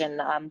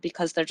 vaccination,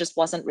 because there just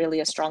wasn't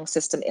really a strong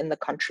system in the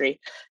country.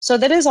 So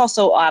that is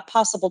also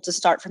possible to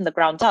start from the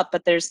ground up,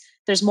 but there's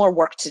more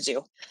work to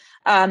do.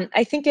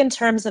 I think in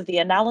terms of the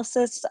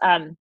analysis,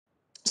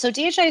 so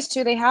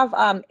DHIS2, they have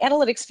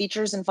analytics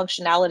features and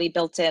functionality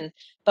built in,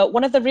 but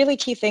one of the really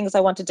key things I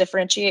want to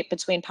differentiate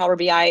between Power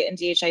BI and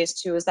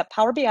DHIS2 is that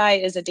Power BI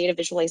is a data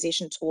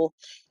visualization tool,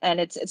 and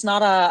it's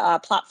not a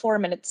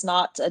platform, and it's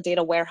not a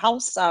data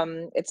warehouse.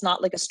 It's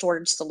not like a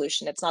storage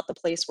solution. It's not the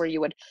place where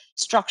you would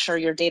structure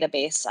your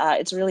database.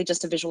 It's really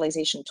just a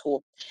visualization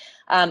tool.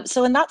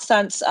 So in that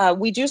sense,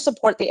 we do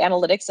support the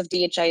analytics of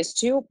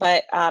DHIS2,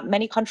 but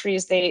many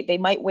countries, they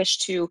might wish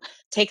to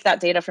take that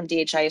data from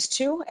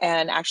DHIS2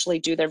 and actually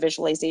do their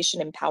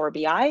visualization in Power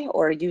BI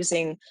or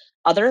using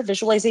other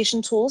visualization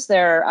tools.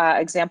 There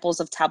are examples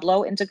of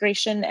Tableau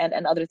integration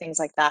and other things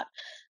like that.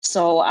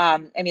 So, I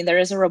mean, there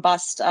is a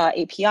robust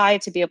API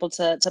to be able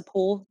to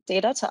pull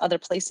data to other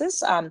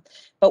places,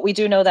 but we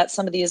do know that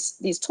some of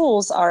these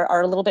tools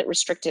are a little bit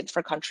restricted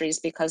for countries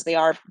because they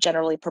are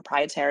generally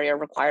proprietary or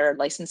require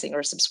licensing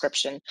or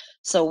subscription.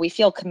 So we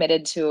feel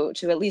committed to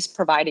at least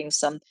providing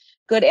some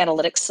good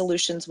analytics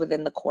solutions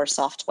within the core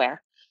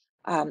software.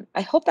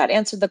 I hope that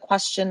answered the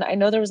question. I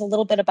know there was a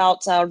little bit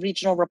about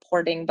regional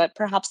reporting, but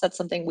perhaps that's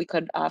something we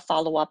could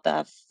follow up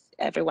if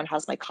everyone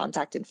has my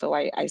contact info,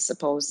 I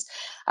suppose.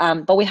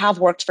 But we have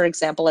worked, for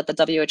example, at the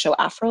WHO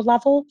Afro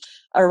level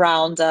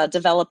around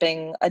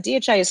developing a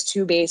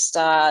DHIS2 based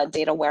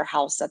data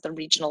warehouse at the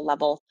regional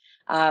level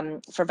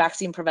for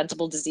vaccine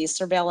preventable disease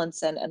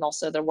surveillance, and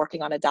also they're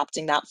working on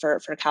adapting that for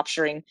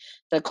capturing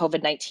the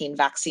COVID-19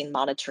 vaccine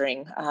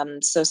monitoring.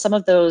 So some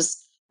of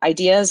those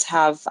ideas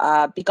have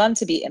begun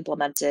to be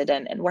implemented,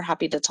 and we're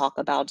happy to talk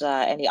about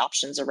any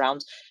options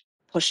around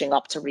pushing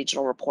up to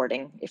regional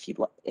reporting if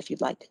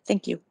you'd like.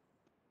 Thank you.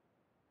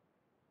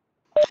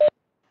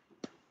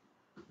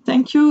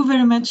 Thank you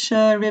very much,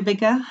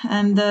 Rebecca,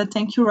 and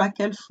thank you,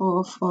 Raquel,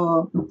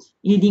 for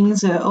leading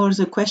all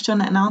the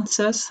question and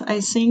answers. I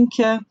think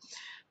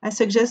I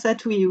suggest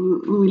that we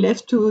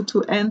have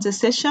to end the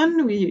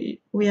session.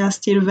 We are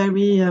still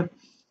very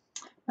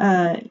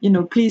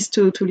pleased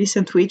to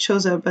listen to each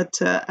other,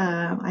 but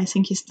I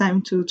think it's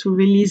time to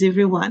release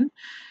everyone.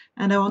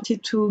 And I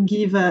wanted to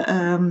give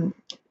a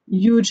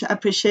huge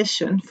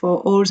appreciation for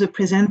all the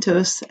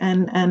presenters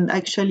and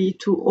actually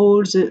to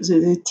all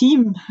the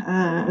team,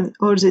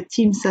 all the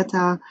teams that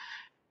are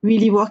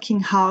really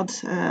working hard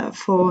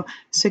for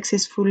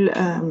successful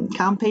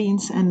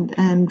campaigns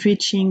and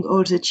reaching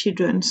all the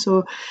children.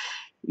 So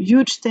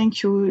huge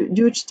thank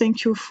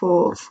you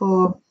for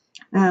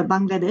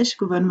Bangladesh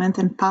government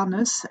and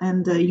partners,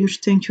 and a huge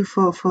thank you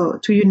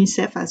to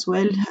UNICEF as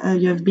well.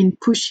 You have been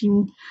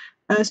pushing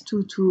us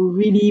to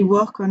really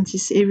work on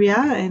this area,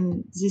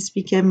 and this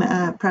became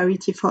a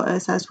priority for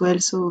us as well.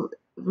 So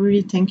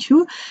really thank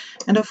you.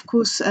 And of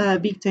course, a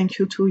big thank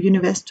you to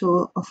University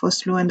of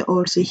Oslo and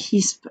also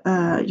HISP.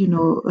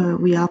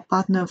 We are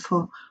partner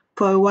for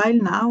a while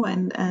now,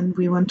 and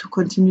we want to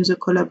continue the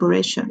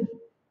collaboration.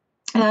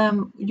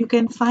 You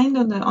can find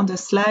on the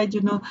slide,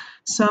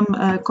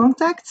 some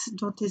contacts.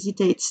 Don't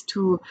hesitate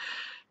to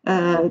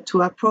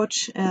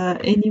approach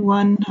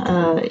anyone.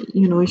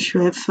 If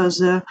you have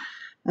further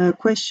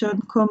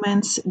question,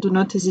 comments, do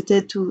not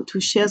hesitate to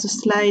share the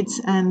slides.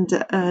 And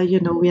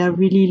we are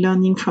really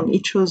learning from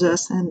each other.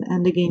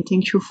 And again,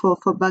 thank you for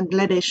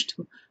Bangladesh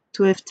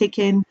to have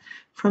taken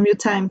from your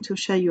time to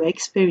share your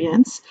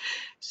experience.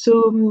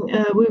 So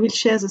we will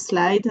share the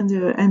slide and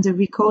the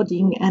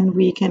recording, and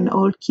we can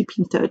all keep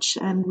in touch,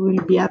 and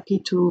we'll be happy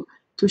to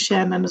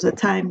share another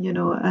time,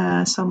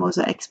 some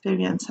other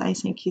experience. I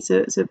think is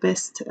the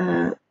best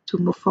to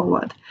move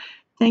forward.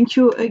 Thank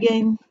you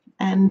again,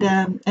 and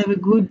have a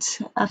good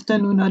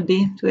afternoon or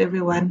day to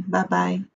everyone. Bye-bye.